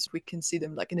lovely because we can see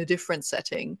them like in a different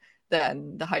setting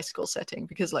than the high school setting,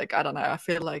 because like I don't know, I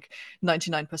feel like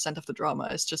 99% of the drama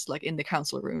is just like in the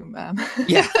council room.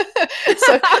 Yeah.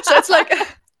 So it's like,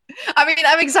 I mean,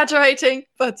 I'm exaggerating,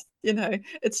 but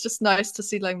it's just nice to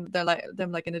see them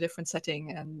like in a different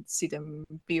setting and see them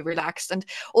be relaxed, and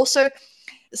also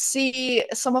see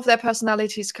some of their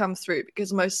personalities come through,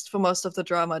 because for most of the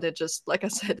drama they're just, like I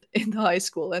said, in high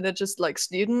school and they're just like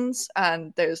students,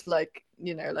 and there's like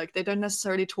like they don't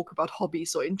necessarily talk about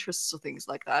hobbies or interests or things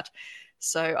like that.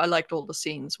 So I liked all the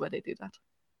scenes where they do that.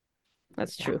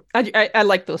 That's true. I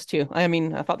like those too. I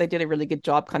mean, I thought they did a really good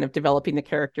job kind of developing the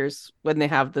characters when they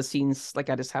have the scenes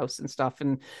like at his house and stuff,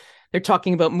 and they're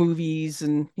talking about movies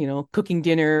and cooking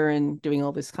dinner and doing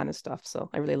all this kind of stuff. So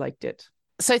I really liked it.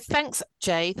 So thanks,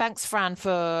 Jay. Thanks, Fran,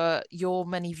 for your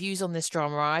many views on this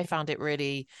drama. I found it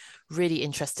really, really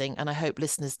interesting, and I hope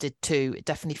listeners did too. It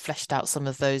definitely fleshed out some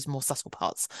of those more subtle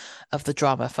parts of the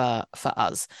drama for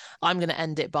us. I'm going to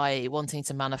end it by wanting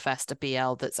to manifest a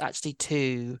BL that's actually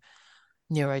too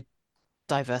neurodivergent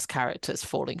diverse characters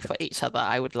falling for each other.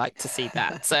 I would like to see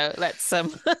that. So let's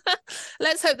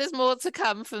let's hope there's more to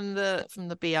come from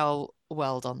the BL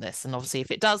world on this. And obviously, if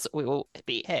it does, we will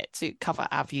be here to cover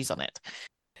our views on it.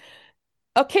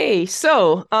 Okay,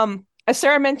 so as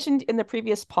Sarah mentioned in the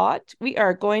previous pod, we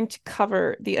are going to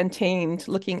cover The Untamed,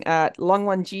 looking at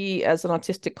Longwan-ji as an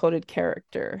autistic coded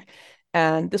character.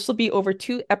 And this will be over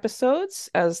 2 episodes,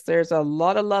 as there's a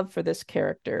lot of love for this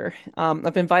character.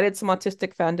 I've invited some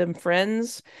autistic fandom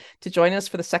friends to join us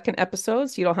for the second episode,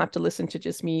 so you don't have to listen to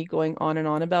just me going on and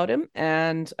on about him.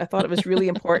 And I thought it was really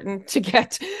important to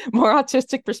get more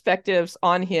autistic perspectives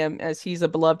on him, as he's a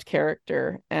beloved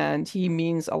character and he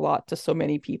means a lot to so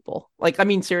many people. Like, I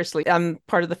mean, seriously, I'm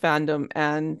part of the fandom,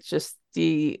 and just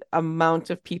the amount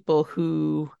of people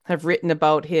who have written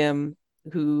about him,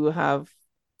 who have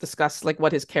discuss like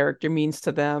what his character means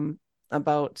to them,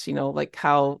 about like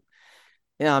how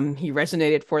he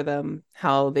resonated for them,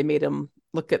 how they made him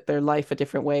look at their life a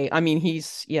different way. I mean,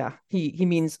 he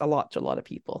means a lot to a lot of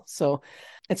people. So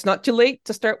it's not too late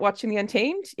to start watching The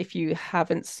Untamed if you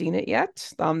haven't seen it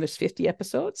yet. There's 50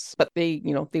 episodes, but they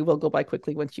will go by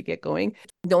quickly once you get going.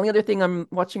 The only other thing I'm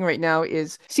watching right now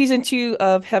is season 2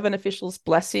 of Heaven Official's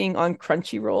Blessing on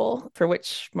Crunchyroll, for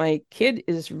which my kid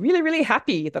is really, really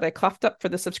happy that I coughed up for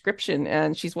the subscription,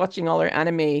 and she's watching all her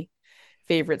anime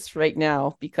favorites right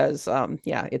now because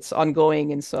it's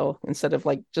ongoing. And so instead of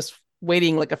like just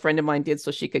waiting like a friend of mine did so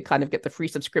she could kind of get the free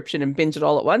subscription and binge it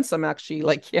all at once, I'm actually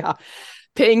like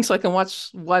paying so I can watch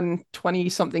one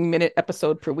 20-something minute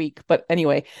episode per week. But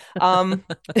anyway,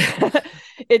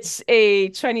 it's a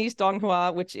Chinese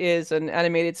donghua, which is an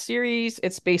animated series.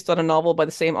 It's based on a novel by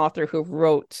the same author who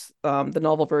wrote the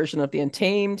novel version of The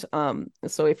Untamed.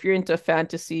 So if you're into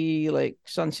fantasy, like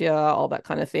Shanxia, all that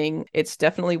kind of thing, it's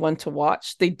definitely one to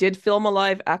watch. They did film a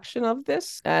live action of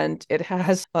this, and it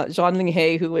has Zhang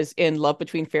Linghe, who was in Love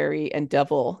Between Fairy and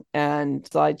Devil, and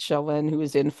Zai Xiaowen, who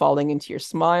is in Falling Into Your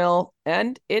Smile.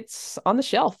 And it's on the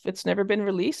shelf. It's never been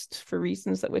released for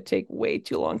reasons that would take way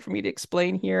too long for me to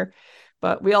explain here.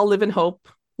 But we all live in hope,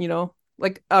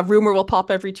 like a rumor will pop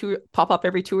up every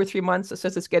 2 or 3 months that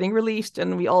says it's getting released,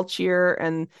 and we all cheer,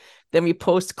 and then we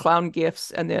post clown gifs,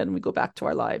 and then we go back to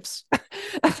our lives.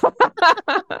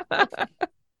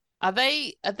 Are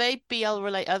they BL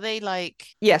related? Are they like,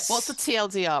 yes? What's the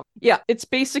TLDR? Yeah, it's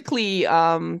basically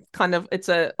kind of, it's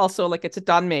a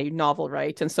Danmei novel,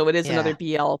 right? And so it is another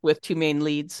BL with 2 main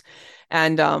leads.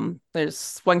 And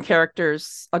there's one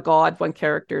character's a god, one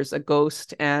character's a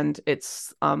ghost, and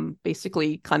it's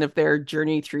basically kind of their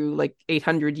journey through like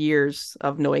 800 years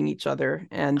of knowing each other.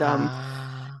 And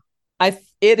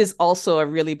it is also a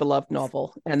really beloved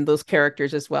novel, and those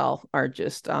characters as well are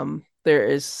just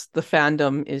the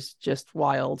fandom is just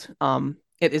wild.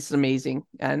 It is amazing,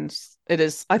 and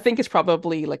I think it's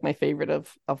probably like my favorite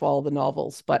of all the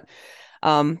novels. But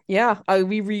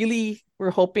we really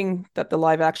were hoping that the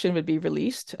live action would be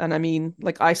released. And I mean,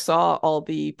 like, I saw all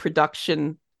the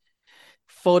production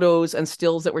photos and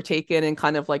stills that were taken, and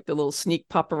kind of like the little sneak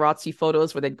paparazzi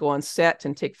photos where they'd go on set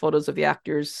and take photos of the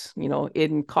actors,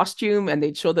 in costume, and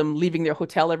they'd show them leaving their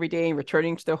hotel every day and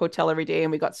returning to their hotel every day.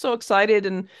 And we got so excited,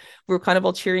 and we were kind of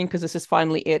all cheering because this is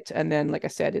finally it. And then, like I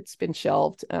said, it's been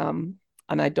shelved. And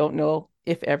I don't know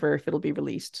if it'll be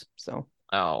released. So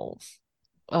so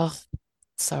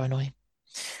annoying.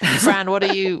 Fran, what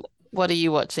are you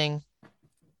watching?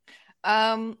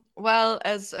 Well,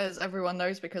 as everyone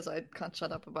knows, because I can't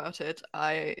shut up about it,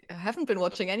 I haven't been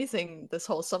watching anything this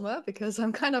whole summer because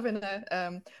I'm kind of in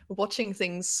a watching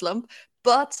things slump.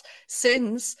 But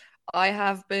since I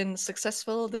have been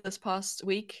successful this past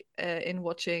week in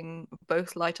watching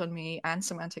both Light on Me and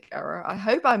Semantic Error, I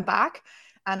hope I'm back.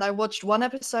 And I watched 1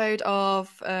 episode of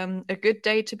A Good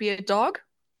Day to Be a Dog.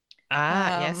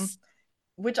 Yes.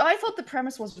 Which I thought the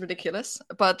premise was ridiculous,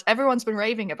 but everyone's been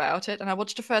raving about it. And I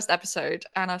watched the first episode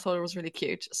and I thought it was really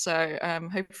cute. So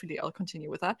hopefully I'll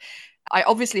continue with that. I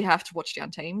obviously have to watch The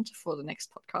Untamed for the next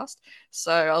podcast.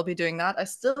 So I'll be doing that. I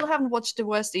still haven't watched The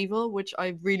Worst Evil, which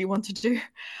I really want to do.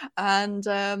 And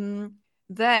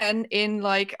then in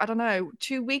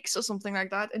 2 weeks or something like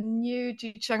that, a new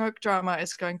Ji Chang-wook drama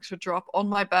is going to drop on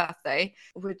my birthday,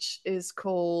 which is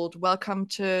called Welcome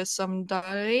to Some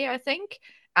Diary, I think.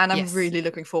 And I'm really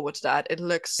looking forward to that. It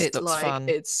looks like fun.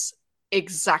 It's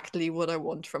exactly what I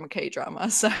want from a K-drama.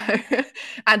 So,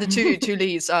 and the two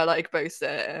leads are like both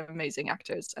amazing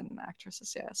actors and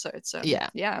actresses. Yeah. So it's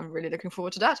I'm really looking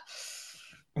forward to that.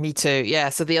 Me too. Yeah.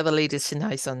 So the other lead is Shin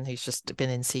Hae-sun, who's just been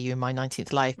in See You in My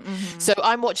 19th Life. Mm-hmm. So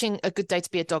I'm watching A Good Day to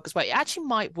Be a Dog as well. It actually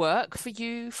might work for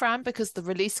you, Fran, because the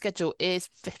release schedule is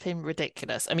flipping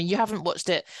ridiculous. I mean, you haven't watched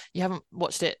it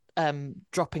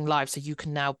dropping live, so you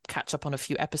can now catch up on a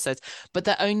few episodes, but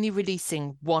they're only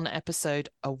releasing one episode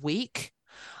a week.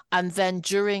 And then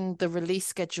during the release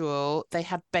schedule, they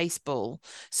had baseball.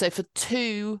 So for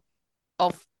 2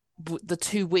 of the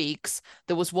 2 weeks,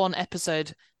 there was one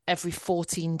episode every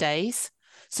 14 days.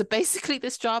 So basically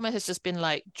this drama has just been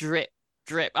like drip.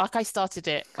 Like I started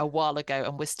it a while ago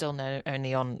and we're still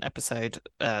only on episode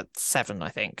 7, I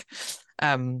think.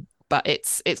 But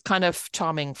it's kind of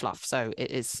charming fluff, so it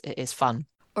is fun.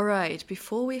 Alright,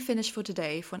 before we finish for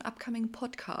today, for an upcoming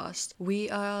podcast, we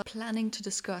are planning to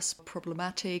discuss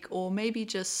problematic or maybe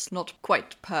just not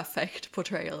quite perfect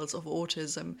portrayals of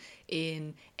autism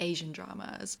in Asian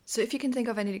dramas. So if you can think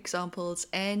of any examples,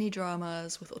 any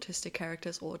dramas with autistic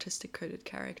characters or autistic coded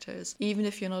characters, even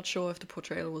if you're not sure if the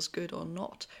portrayal was good or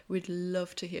not, we'd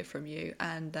love to hear from you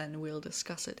and then we'll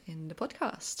discuss it in the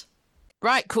podcast.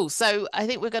 Right, cool. So I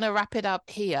think we're going to wrap it up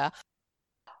here.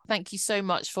 Thank you so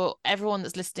much for everyone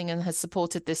that's listening and has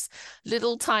supported this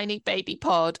little tiny baby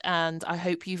pod. And I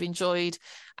hope you've enjoyed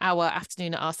our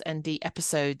Afternoon at Ask ND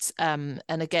episodes. And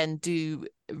again, do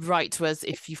write to us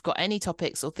if you've got any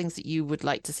topics or things that you would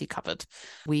like to see covered.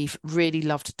 We've really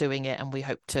loved doing it and we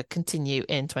hope to continue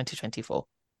in 2024.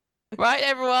 Right,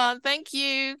 everyone. Thank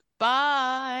you.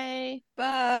 Bye.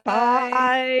 Bye.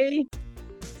 Bye.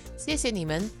 谢谢你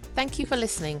们. Thank you for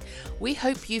listening. We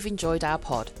hope you've enjoyed our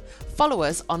pod. Follow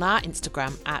us on our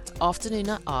Instagram at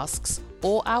AfternoonerAsks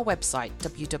or our website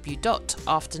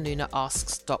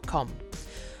www.afternoonerasks.com.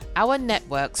 Our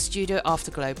network, Studio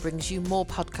Afterglow, brings you more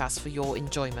podcasts for your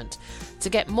enjoyment. To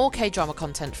get more K-drama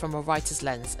content from a writer's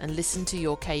lens and listen to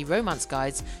your K-romance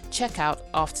guides, check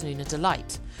out Afternooner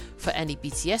Delight. For any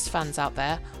BTS fans out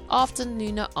there,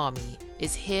 Afternooner Army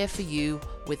is here for you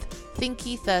with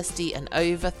thinky, thirsty and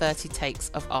over 30 takes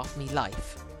of ARMY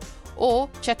life. Or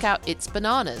check out It's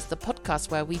Bananas, the podcast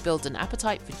where we build an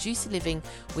appetite for juicy living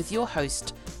with your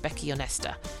host, Becky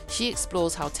Onesta. She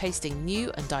explores how tasting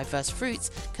new and diverse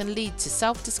fruits can lead to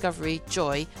self-discovery,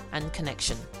 joy and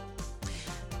connection.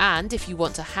 And if you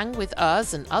want to hang with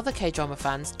us and other K-drama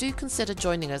fans, do consider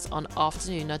joining us on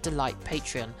Afternooner Delight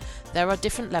Patreon. There are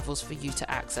different levels for you to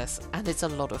access and it's a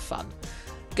lot of fun.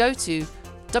 Go to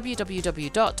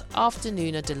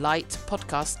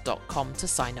www.afternoonerdelightpodcast.com to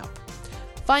sign up.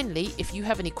 Finally, if you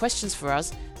have any questions for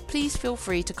us, please feel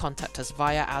free to contact us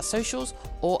via our socials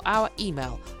or our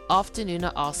email,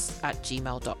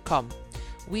 afternoonerask@gmail.com.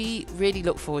 We really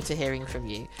look forward to hearing from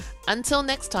you. Until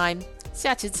next time,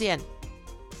 下次见.